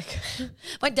toxic.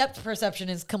 My depth perception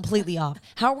is completely off.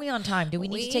 How are we on time? Do we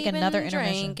need to take another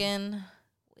intermission?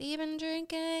 We've been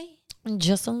drinking.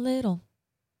 Just a little.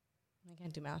 I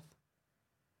can't do math.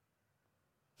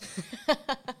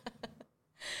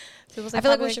 So I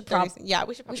feel like we should probably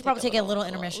we should probably take a little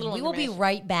intermission. We will be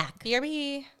right back.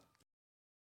 BRB.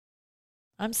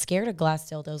 I'm scared a glass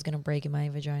dildo is gonna break in my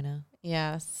vagina.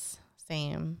 Yes,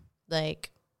 same. Like,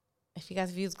 if you guys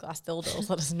have used glass dildos,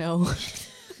 let us know.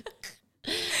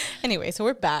 Anyway, so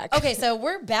we're back. Okay, so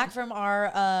we're back from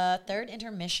our third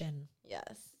intermission.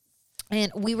 Yes.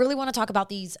 And we really want to talk about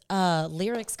these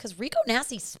lyrics because Rico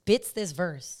Nasty spits this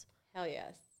verse. Hell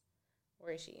yes.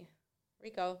 Where is she?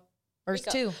 Rico. Verse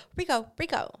 2. Rico.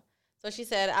 So she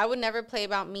said, I would never play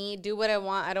about me. Do what I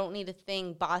want. I don't need a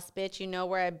thing. Boss bitch, you know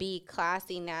where I be.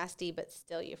 Classy, nasty, but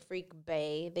still you freak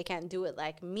bae. They can't do it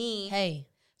like me. Hey.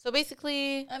 So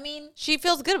basically, I mean, she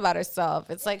feels good about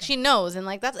herself. It's like she knows. And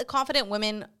like that's a confident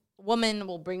woman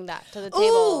will bring that to the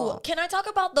table. Ooh, can I talk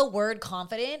about the word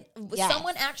confident? Yes.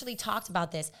 Someone actually talked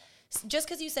about this. Just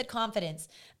because you said confidence.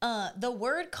 The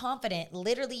word confident,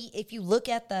 literally, if you look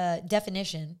at the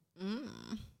definition.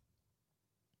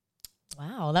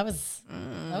 Wow, that was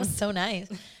so nice.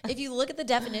 If you look at the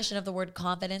definition of the word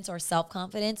confidence or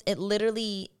self-confidence, it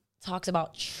literally talks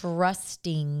about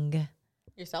trusting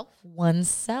yourself,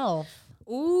 oneself.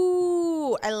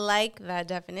 Ooh, I like that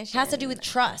definition. It has to do with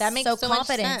trust. That makes so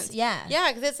confidence. much sense. Yeah.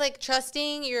 Yeah, because it's like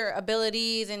trusting your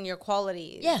abilities and your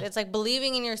qualities. Yeah. It's like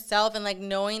believing in yourself and like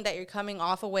knowing that you're coming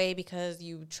off a way because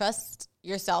you trust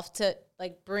yourself to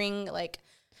like bring like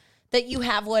that you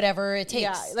have whatever it takes.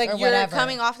 Yeah, like you're whatever.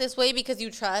 coming off this way because you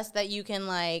trust that you can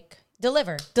like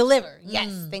deliver.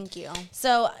 Yes, thank you.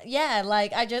 So yeah,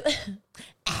 like I just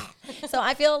so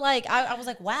I feel like I was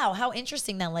like, wow, how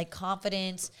interesting that like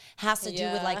confidence has to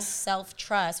do with like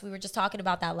self-trust. We were just talking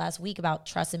about that last week about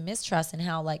trust and mistrust and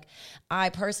how like I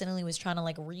personally was trying to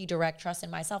like redirect trust in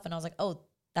myself, and I was like, oh,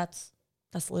 that's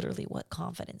literally what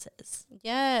confidence is.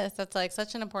 Yes, that's like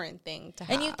such an important thing to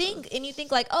have. And you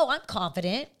think like, oh, I'm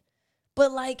confident.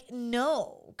 But like,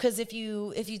 no, because if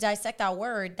you dissect that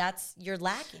word, you're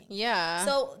lacking. Yeah.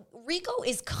 So Rico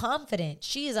is confident.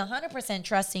 She is 100%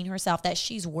 trusting herself that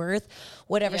she's worth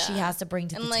whatever she has to bring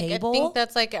to the table. I think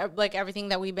that's like everything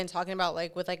that we've been talking about,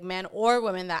 like with like men or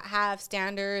women that have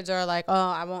standards or like, oh,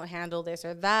 I won't handle this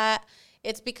or that.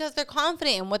 It's because they're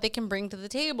confident in what they can bring to the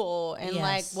table and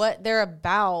like what they're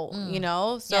about, you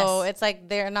know? So it's like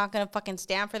they're not going to fucking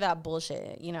stand for that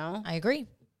bullshit, you know? I agree.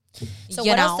 So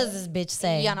what else does this bitch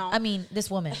say? I mean, this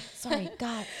woman. Sorry,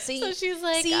 God. See? So she's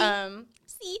like,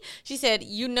 she said,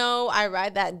 you know, I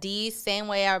ride that D same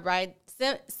way I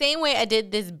did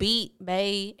this beat,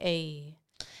 bae. Ay.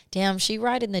 Damn, she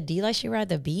riding the D like she ride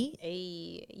the B?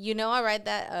 Ay. You know, I ride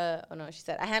that. She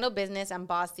said, I handle business. I'm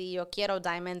bossy. Yo quiero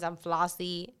diamonds. I'm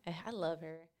flossy. I love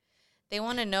her. They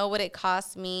want to know what it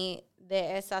costs me. De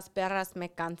esas perras me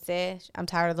cansé. I'm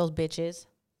tired of those bitches.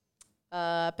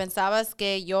 Pensabas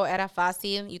que yo era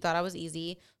fácil. You thought I was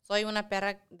easy. Soy una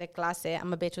perra de clase.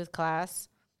 I'm a bitch with class.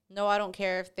 No, I don't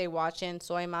care if they watching.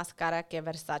 Soy más cara que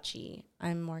Versace.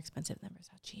 I'm more expensive than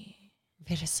Versace.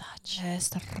 Versace.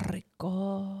 Yes,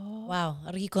 rico. Wow,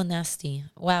 Rico nasty.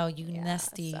 Wow, you Yeah,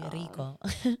 nasty, so. Rico.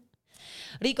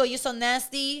 Rico, you so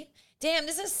nasty. Damn,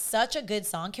 this is such a good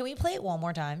song. Can we play it one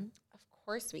more time? Of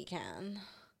course we can.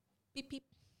 Beep, beep.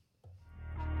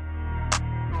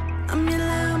 A mi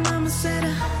lado,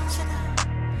 mamacita.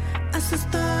 Haces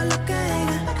todo lo que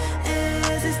diga.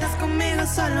 Si estás conmigo,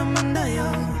 solo mando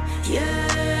yo.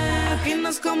 Yeah, aquí no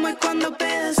es como es cuando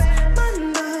pides.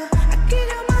 Mando, aquí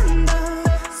yo mando.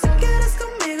 Si quieres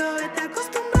conmigo, vete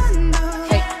acostumbrando.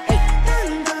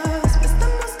 Tantos me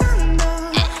están buscando.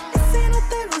 Y si no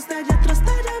te gusta, ya otro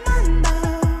está llamando.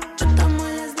 Yo tomo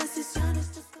las decisiones.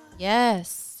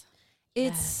 Yes.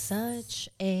 It's such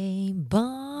a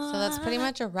bomb. So that's pretty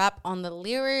much a wrap on the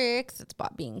lyrics. It's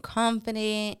about being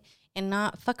confident and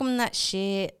not fucking that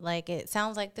shit. Like, it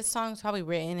sounds like this song's probably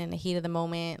written in the heat of the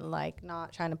moment, like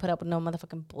not trying to put up with no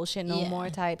motherfucking bullshit no more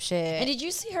type shit. And did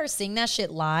you see her sing that shit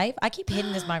live? I keep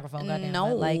hitting this microphone. Goddamn No.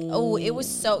 it. Like, oh, it was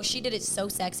so, she did it so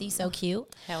sexy, so cute.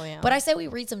 Hell yeah. But I say we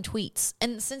read some tweets.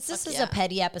 And since this is a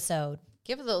petty episode,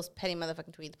 give those petty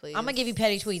motherfucking tweets, please. I'm going to give you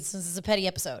petty tweets since it's a petty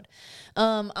episode.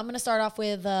 I'm going to start off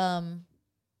with,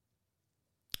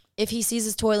 if he sees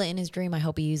his toilet in his dream, I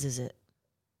hope he uses it.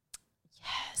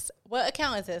 Yes. What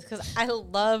account is this? Because I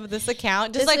love this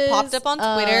account. Just This like popped is, up on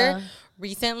Twitter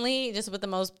recently, just with the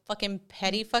most fucking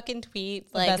petty fucking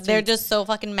tweets. Like, best they're tweets. just so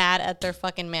fucking mad at their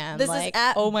fucking man. This like, is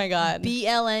at oh my God.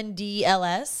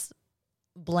 BLNDLS.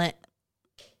 Blend.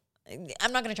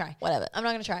 I'm not going to try. Whatever. I'm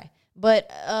not going to try. But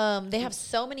they have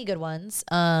so many good ones.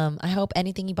 I hope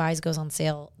anything he buys goes on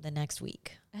sale the next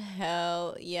week.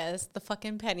 Hell yes. The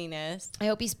fucking pettiness. I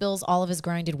hope he spills all of his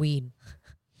grinded weed.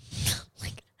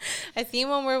 I seen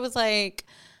one where it was like,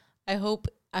 I hope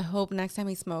next time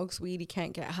he smokes weed, he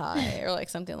can't get high or like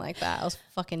something like that. I was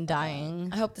fucking dying.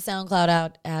 I hope the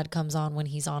SoundCloud ad comes on when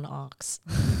he's on Ox.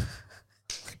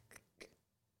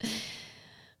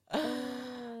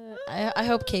 I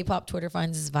hope K-pop Twitter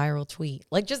finds his viral tweet.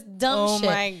 Like, just dumb shit.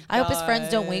 My I hope his friends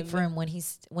don't wait God. for him when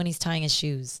he's tying his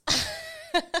shoes.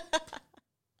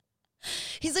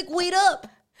 He's like, wait up.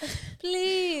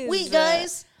 Please. Wait,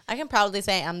 guys. I can proudly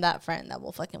say I'm that friend that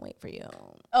will fucking wait for you.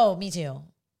 Oh, me too.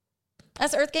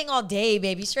 That's Earth Gang all day,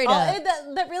 baby. Straight up.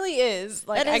 That really is.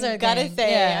 Like, That is I Earth gotta Gang.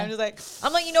 say, Yeah. I'm just like,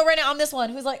 I'm like, right now I'm this one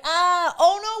who's like,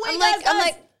 oh no, wait, I'm guys.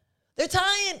 like, they're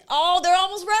tying. Oh, they're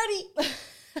almost ready.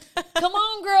 Come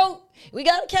on, girl. We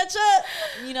got to catch up.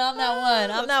 I'm that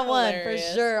one. I'm that one for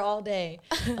hilarious. sure all day.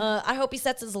 I hope he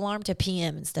sets his alarm to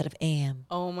PM instead of AM.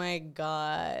 oh my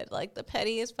God. Like, the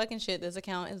pettiest fucking shit. This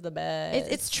account is the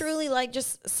best. It's truly like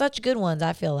just such good ones,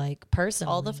 I feel like,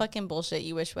 personally. all the fucking bullshit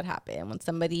you wish would happen when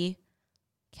somebody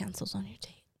cancels on your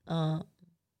date. I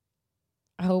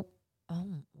hope,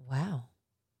 oh, wow.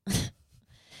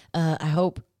 I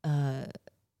hope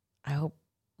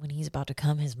when he's about to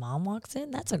come, his mom walks in.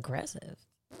 That's aggressive.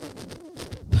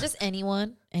 Just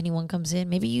anyone comes in.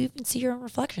 Maybe you even see your own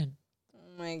reflection. Oh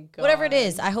my God. Whatever it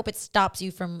is, I hope it stops you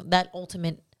from that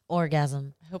ultimate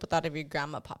orgasm. I hope a thought of your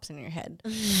grandma pops in your head.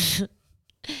 See,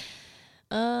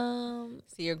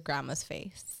 See your grandma's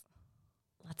face.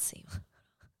 let's see.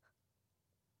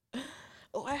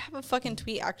 Oh, I have a fucking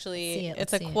tweet, actually. Let's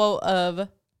It's a see it. quote of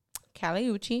Kali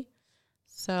Uchis.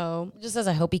 So, It just says,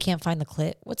 I hope he can't find the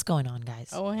clit. What's going on, guys?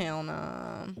 oh, hell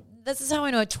no. This is how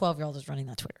I know a 12-year-old is running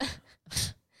that Twitter.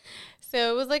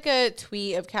 So it was like a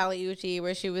tweet of Kali Uchis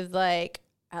where she was like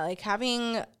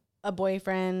having a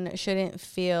boyfriend shouldn't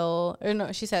feel, or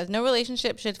no, she says, no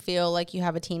relationship should feel like you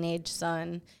have a teenage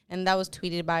son. And that was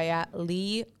tweeted by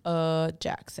Leah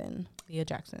Jackson. Leah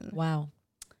Jackson. Wow.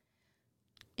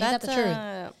 Ain't that the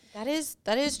truth?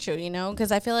 That is true,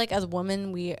 because I feel like as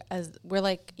women, we're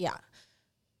like, yeah,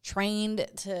 trained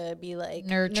to be like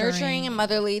nurturing and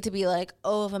motherly, to be like,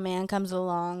 oh, if a man comes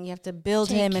along, you have to build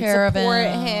Take him and care of support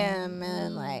him. him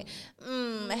and like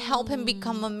help him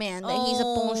become a man that he's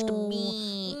supposed to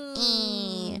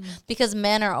be. Because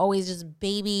men are always just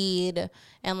babied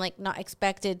and like not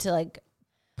expected to like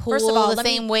pull First of all, the let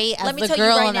me- same weight as let me the tell you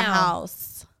girl right in the now.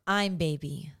 house. I'm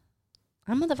baby.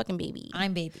 I'm motherfucking baby.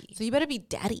 I'm baby. So you better be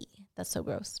daddy. That's so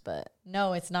gross, but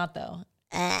No, it's not, though.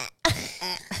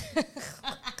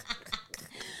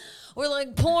 We're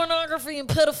like pornography and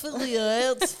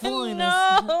pedophilia. It's fine.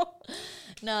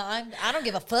 No, I don't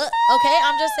give a fuck. Okay,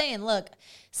 I'm just saying. Look,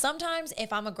 sometimes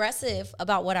if I'm aggressive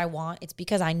about what I want, it's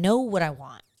because I know what I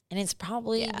want, and it's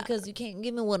probably because you can't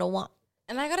give me what I want.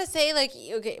 And I gotta say, like,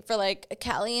 okay, for like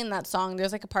Callie in that song,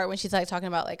 there's like a part when she's like talking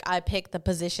about like, I pick the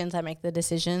positions, I make the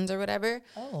decisions or whatever.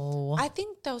 Oh. I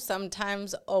think though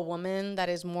sometimes a woman that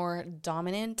is more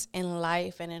dominant in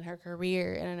life and in her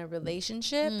career and in a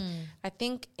relationship, I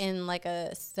think in like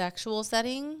a sexual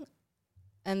setting,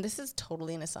 and this is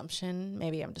totally an assumption,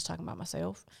 maybe I'm just talking about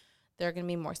myself, they're gonna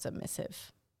be more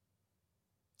submissive.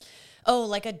 Oh,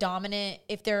 like a dominant,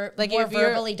 if they're like more if you're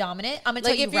verbally dominant. I'm going to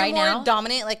tell you right now. If you're more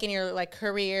dominant, like in your like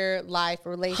career, life,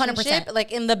 relationship, 100%.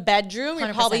 like in the bedroom, you're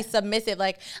 100%. probably submissive.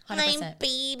 Like, 100%. I'm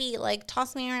baby, like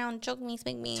toss me around, choke me,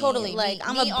 spank me. Totally. Like,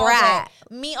 I'm me a all brat.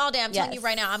 day. Me all day. I'm telling you Yes.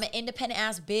 right now, I'm an independent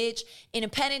ass bitch.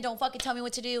 Independent, don't fucking tell me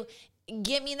what to do.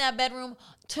 Get me in that bedroom.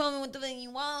 Tell me what the thing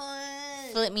you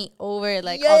want. Flip me over,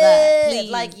 like all that. Please.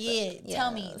 Like,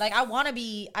 tell me. Like, I want to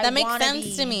be. That makes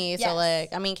sense to me. Yes. So,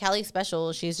 like, I mean, Callie's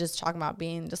special. She's just talking about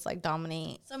being just like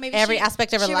dominate. So maybe every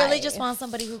aspect of her life. She really just wants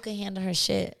somebody who can handle her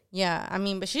shit. Yeah, I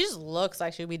mean, but she just looks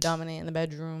like she'd be dominant in the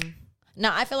bedroom. No,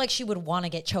 I feel like she would want to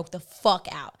get choked the fuck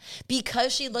out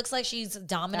because she looks like she's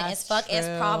dominant That's as fuck.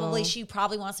 true. She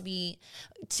probably wants to be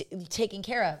taken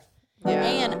care of. Yeah.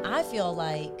 And I feel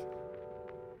like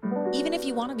even if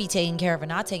you want to be taken care of or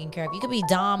not taken care of, you could be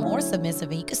dom or submissive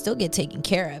and you could still get taken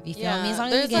care of. You feel me? As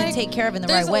long as you get taken care of in the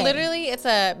right way. Literally, it's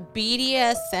a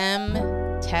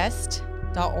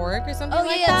BDSMtest.org or something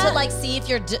like that. to like see if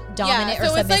you're dominant or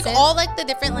so submissive. it's like all like the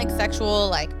different like sexual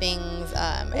like things,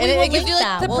 and will it gives link you like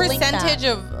that. the We'll link percentage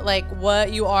that. of like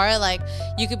what you are. Like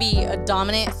you could be a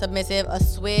dominant, submissive, a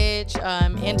switch,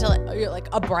 into like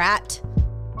a brat.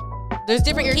 There's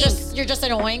different kinks. You're just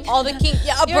annoying. All the kinks.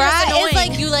 Yeah, a You're brat just is like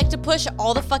annoying. you like to push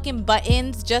all the fucking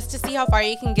buttons just to see how far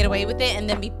you can get away with it and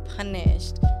then be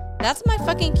punished. That's my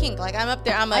fucking kink. Like I'm up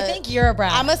there. I think you're a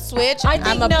brat. I'm a switch. I think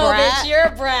I'm a no, brat. bitch, you're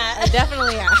a brat. I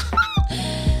definitely am.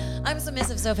 I'm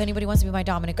submissive, so if anybody wants to be my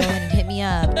dominant, go ahead and hit me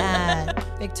up at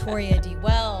Victoria D.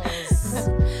 Wells.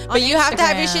 But you have to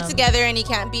have your shit Instagram. together and you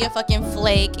can't be a fucking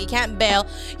flake. You can't bail.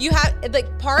 You have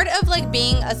like part of like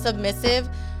being a submissive,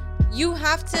 you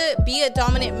have to be a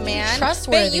dominant man.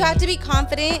 Trustworthy. But you have to be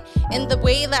confident in the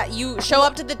way that you show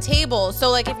up to the table. So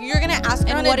like if you're gonna ask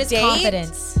her And on what a is date,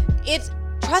 confidence? it's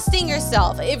trusting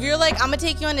yourself. If you're like, I'm gonna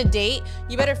take you on a date,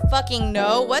 you better fucking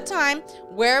know what time,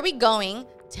 where are we going?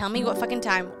 Tell me what fucking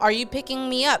time. Are you picking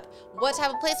me up? What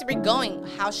type of place are we going?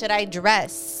 How should I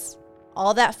dress?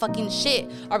 All that fucking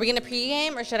shit. Are we gonna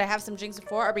pregame or should I have some drinks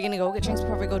before? Are we gonna go get drinks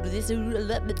before we go do this?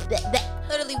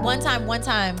 Literally one time.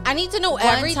 I need to know One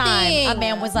everything. time, a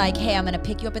man was like, hey, I'm going to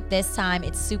pick you up at this time.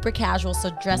 It's super casual, so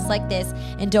dress like this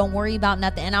and don't worry about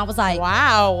nothing. And I was like,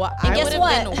 Wow. And I guess would have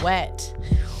what? been wet.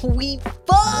 we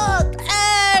fucked.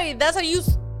 Hey, that's how you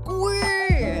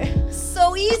squirt.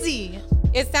 So easy.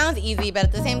 It sounds easy, but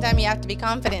at the same time, you have to be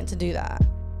confident to do that.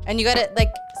 And you gotta,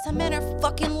 like, some men are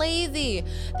fucking lazy.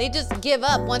 They just give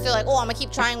up once they're like, oh, I'm gonna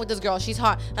keep trying with this girl. She's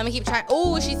hot. I'm gonna keep trying.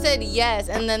 Oh, she said yes.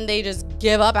 And then they just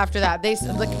give up after that. They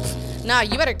like, nah,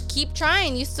 you better keep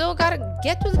trying. You still gotta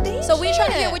get through the day. So we're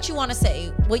trying to hear what you want to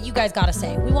say, what you guys got to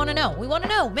say. We want to know. We want to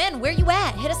know. Men, where you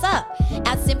at? Hit us up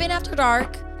at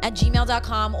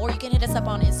simpinafterdark@gmail.com, or you can hit us up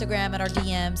on Instagram at our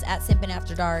DMs at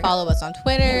simpinafterdark. Follow us on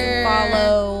Twitter.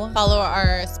 Follow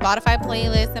our Spotify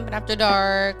playlist, Simpin' After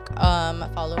Dark.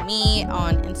 Follow me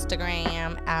on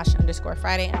Instagram,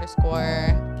 Ash_Friday_.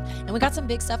 And we got some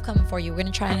big stuff coming for you. We're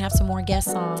going to try and have some more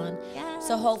guests on. Yes.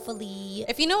 So hopefully,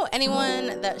 If you know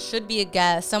anyone that should be a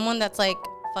guest, someone that's like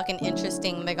fucking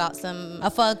interesting, they got some a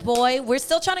fuck boy. We're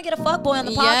still trying to get a fuck boy on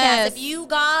the podcast. Yes. If you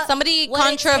got somebody what it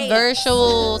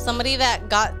controversial, somebody that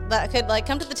could like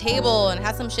come to the table and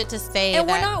have some shit to say. and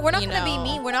that, we're not gonna be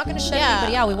mean. We're not gonna shut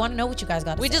anybody out. We want to know what you guys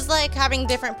got to say. We just like having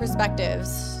different perspectives.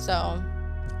 So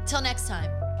till next time.